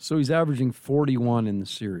 years. So he's averaging 41 in the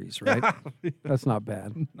series, right? That's not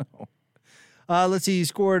bad. No. Let's see. He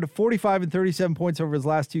scored 45 and 37 points over his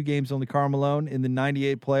last 2 games. Only Karl Malone in the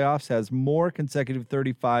 98 playoffs has more consecutive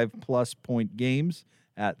 35-plus point games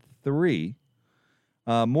at 3.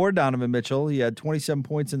 More Donovan Mitchell. He had 27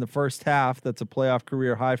 points in the first half. That's a playoff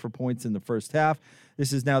career high for points in the first half.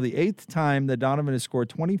 This is now the 8th time that Donovan has scored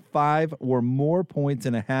 25 or more points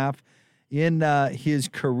in a half in his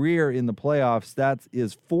career in the playoffs. That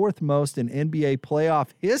is 4th most in NBA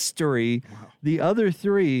playoff history. Wow. The other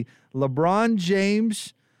 3, LeBron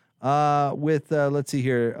James with, let's see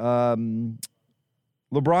here,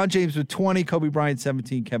 LeBron James with 20, Kobe Bryant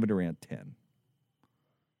 17, Kevin Durant 10.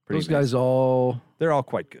 Those guys they're all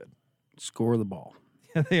quite good. Score the ball.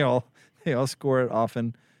 they all score it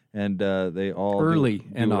often, and they all early do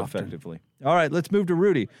and it often. effectively. All right, let's move to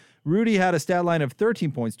Rudy. Rudy had a stat line of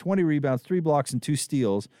 13 points, 20 rebounds, 3 blocks, and 2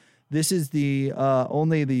 steals. This is the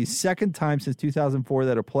only the second time since 2004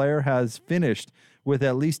 that a player has finished with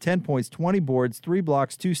at least 10 points, 20 boards, 3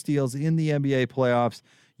 blocks, 2 steals in the NBA playoffs.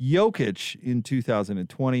 Jokic in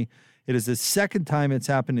 2020. It is the second time it's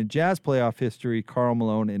happened in Jazz playoff history, Karl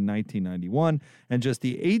Malone in 1991, and just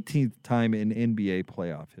the 18th time in NBA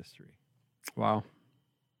playoff history. Wow.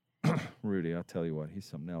 Rudy, I'll tell you what, he's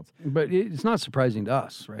something else. But it's not surprising to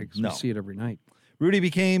us, right? Because No. we see it every night. Rudy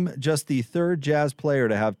became just the third Jazz player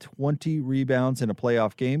to have 20 rebounds in a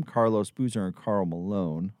playoff game. Carlos Boozer and Karl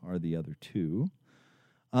Malone are the other two.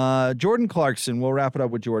 Jordan Clarkson, we'll wrap it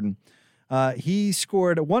up with Jordan. He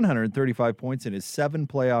scored 135 points in his 7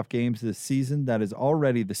 playoff games this season. That is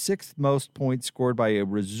already the 6th most points scored by a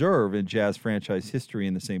reserve in Jazz franchise history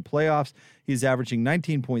in the same playoffs. He's averaging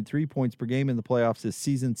 19.3 points per game in the playoffs this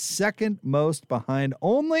season, second most behind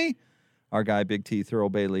only our guy Big T, Thurl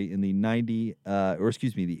Bailey, in the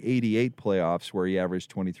 88 playoffs where he averaged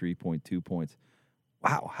 23.2 points.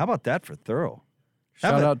 Wow, how about that for Thurl?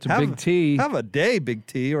 Shout out to Big T. Have a day, Big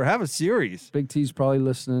T, or have a series. Big T's probably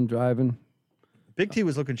listening, driving. Big T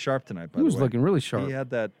was looking sharp tonight, by the way. He was looking really sharp. He had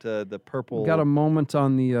that the purple. Got a moment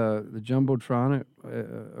on the Jumbotron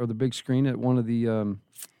or the big screen at one of the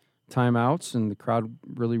timeouts, and the crowd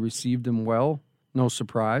really received him well. No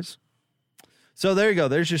surprise. So there you go.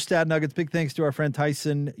 There's your stat nuggets. Big thanks to our friend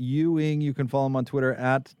Tyson Ewing. You can follow him on Twitter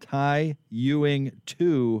at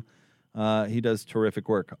TyEwing2. He does terrific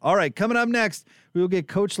work. All right, coming up next, we will get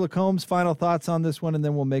Coach LaComb's final thoughts on this one, and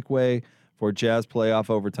then we'll make way for Jazz playoff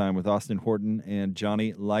overtime with Austin Horton and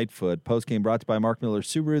Johnny Lightfoot. Postgame brought to you by Mark Miller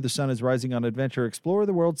Subaru. The sun is rising on adventure. Explore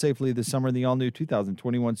the world safely this summer in the all-new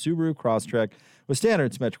 2021 Subaru Crosstrek with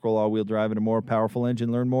standard symmetrical all-wheel drive and a more powerful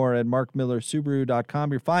engine. Learn more at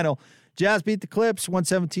markmillersubaru.com. Your final, Jazz beat the Clips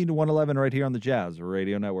 117-111 right here on the Jazz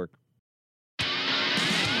Radio Network.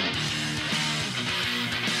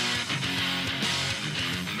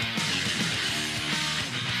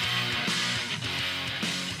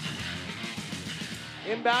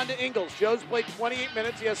 Inbound to Ingles. Joe's played 28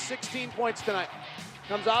 minutes. He has 16 points tonight.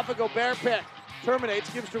 Comes off a Gobert pick. Terminates.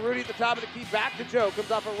 Gives to Rudy at the top of the key. Back to Joe.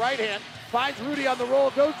 Comes off a right hand. Finds Rudy on the roll.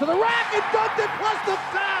 Goes to the rack and dunked it plus the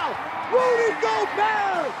foul. Rudy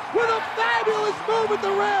Gobert with a fabulous move at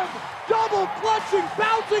the rim. Double clutching.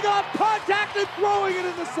 Bouncing off contact and throwing it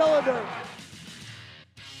in the cylinder.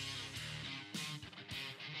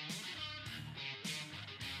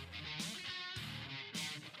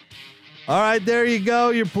 All right, there you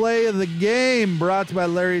go. Your play of the game brought to you by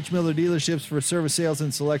Larry H. Miller Dealerships for service, sales,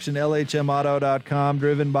 and selection. LHMauto.com.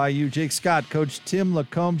 Driven by you, Jake Scott. Coach Tim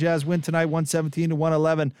LaComb. Jazz win tonight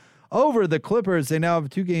 117-111 over the Clippers. They now have a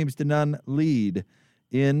 2-0 lead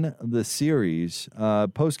in the series.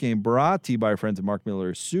 Postgame brought to you by our friends at Mark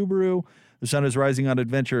Miller Subaru. The sun is rising on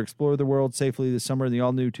adventure. Explore the world safely this summer in the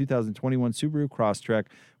all-new 2021 Subaru Crosstrek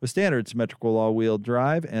with standard symmetrical all-wheel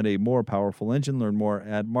drive and a more powerful engine. Learn more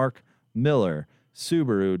at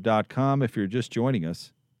markmillersubaru.com if you're just joining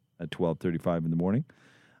us at 12:35 in the morning.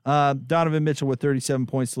 Donovan Mitchell with 37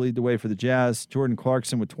 points to lead the way for the Jazz. Jordan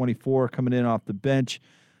Clarkson with 24 coming in off the bench.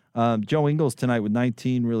 Joe Ingles tonight with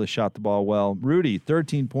 19 really shot the ball well. Rudy,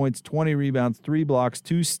 13 points, 20 rebounds, 3 blocks,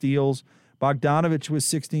 2 steals. Bogdanovich with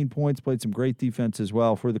 16 points, played some great defense as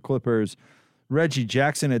well for the Clippers. Reggie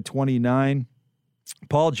Jackson had 29.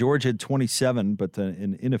 Paul George had 27, but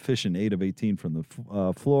an inefficient 8 of 18 from the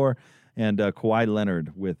floor. And Kawhi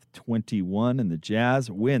Leonard with 21, and the Jazz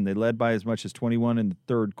win. They led by as much as 21 in the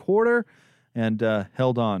third quarter and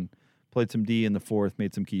held on. Played some D in the fourth,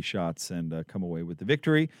 made some key shots, and come away with the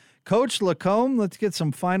victory. Coach LaComb, let's get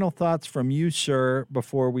some final thoughts from you, sir,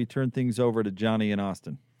 before we turn things over to Johnny and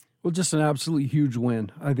Austin. Well, just an absolutely huge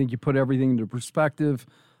win. I think you put everything into perspective.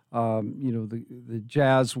 The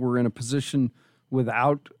Jazz were in a position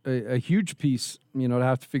without a huge piece, to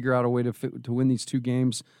have to figure out a way to win these 2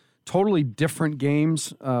 games. Totally different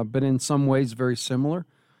games, but in some ways very similar.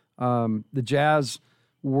 The Jazz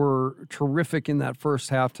were terrific in that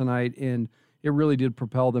first half tonight, and it really did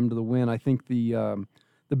propel them to the win. I think the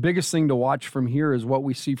biggest thing to watch from here is what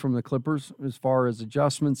we see from the Clippers as far as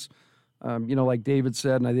adjustments. Like David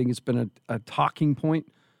said, and I think it's been a talking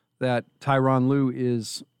point that Tyronn Lue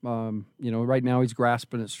is, right now he's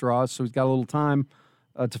grasping at straws, so he's got a little time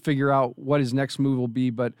to figure out what his next move will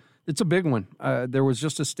be, but it's a big one. There was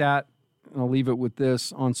just a stat, and I'll leave it with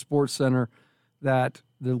this, on SportsCenter that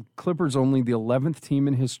the Clippers only the 11th team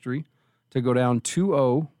in history to go down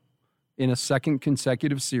 2-0 in a second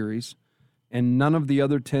consecutive series, and none of the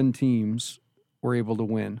other 10 teams were able to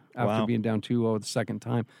win after being down 2-0 the second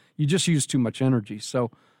time. You just use too much energy.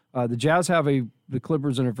 So the Jazz have the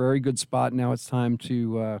Clippers in a very good spot. Now it's time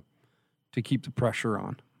to keep the pressure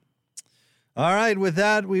on. All right, with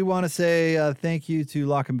that, we want to say thank you to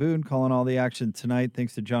Locke and Boone calling all the action tonight.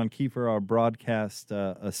 Thanks to John Kiefer, our broadcast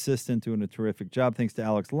assistant, doing a terrific job. Thanks to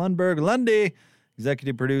Alex Lundberg, Lundy,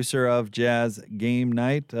 executive producer of Jazz Game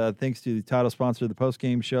Night. Thanks to the title sponsor of the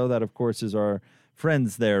Postgame show. That, of course, is our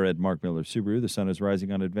friends there at Mark Miller Subaru. The sun is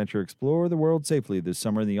rising on adventure. Explore the world safely this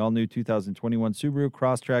summer in the all-new 2021 Subaru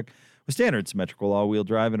Crosstrek with standard symmetrical all-wheel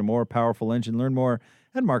drive and a more powerful engine. Learn more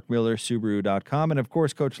at markmillersubaru.com. And, of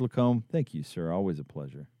course, Coach LaComb, thank you, sir. Always a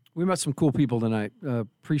pleasure. We met some cool people tonight.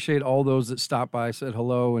 Appreciate all those that stopped by, said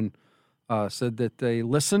hello, and said that they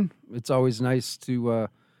listen. It's always nice to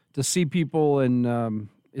see people, and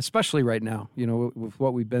especially right now, with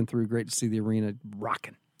what we've been through, great to see the arena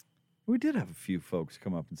rocking. We did have a few folks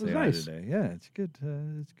come up and say hi today. Yeah, it's good.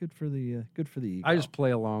 It's good for the ego. I just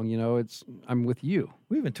play along. I'm with you.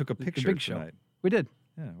 We even took a picture big tonight. Show. We did.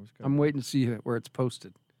 Yeah, it was good. I'm waiting to see where it's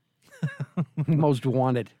posted. Most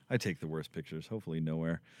wanted. I take the worst pictures. Hopefully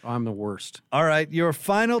nowhere. I'm the worst. All right, your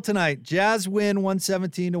final tonight. Jazz win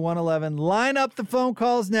 117-111. Line up the phone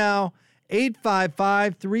calls now.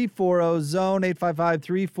 855-340-ZONE,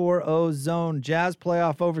 855-340-ZONE. Jazz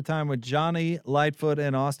playoff overtime with Johnny Lightfoot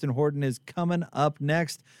and Austin Horton is coming up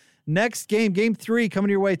next. Next game, Game 3, coming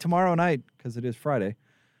your way tomorrow night, because it is Friday.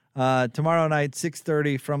 Tomorrow night,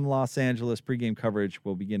 6:30 from Los Angeles. Pregame coverage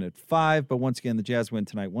will begin at 5. But once again, the Jazz win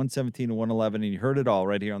tonight, 117-111. And you heard it all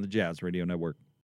right here on the Jazz Radio Network.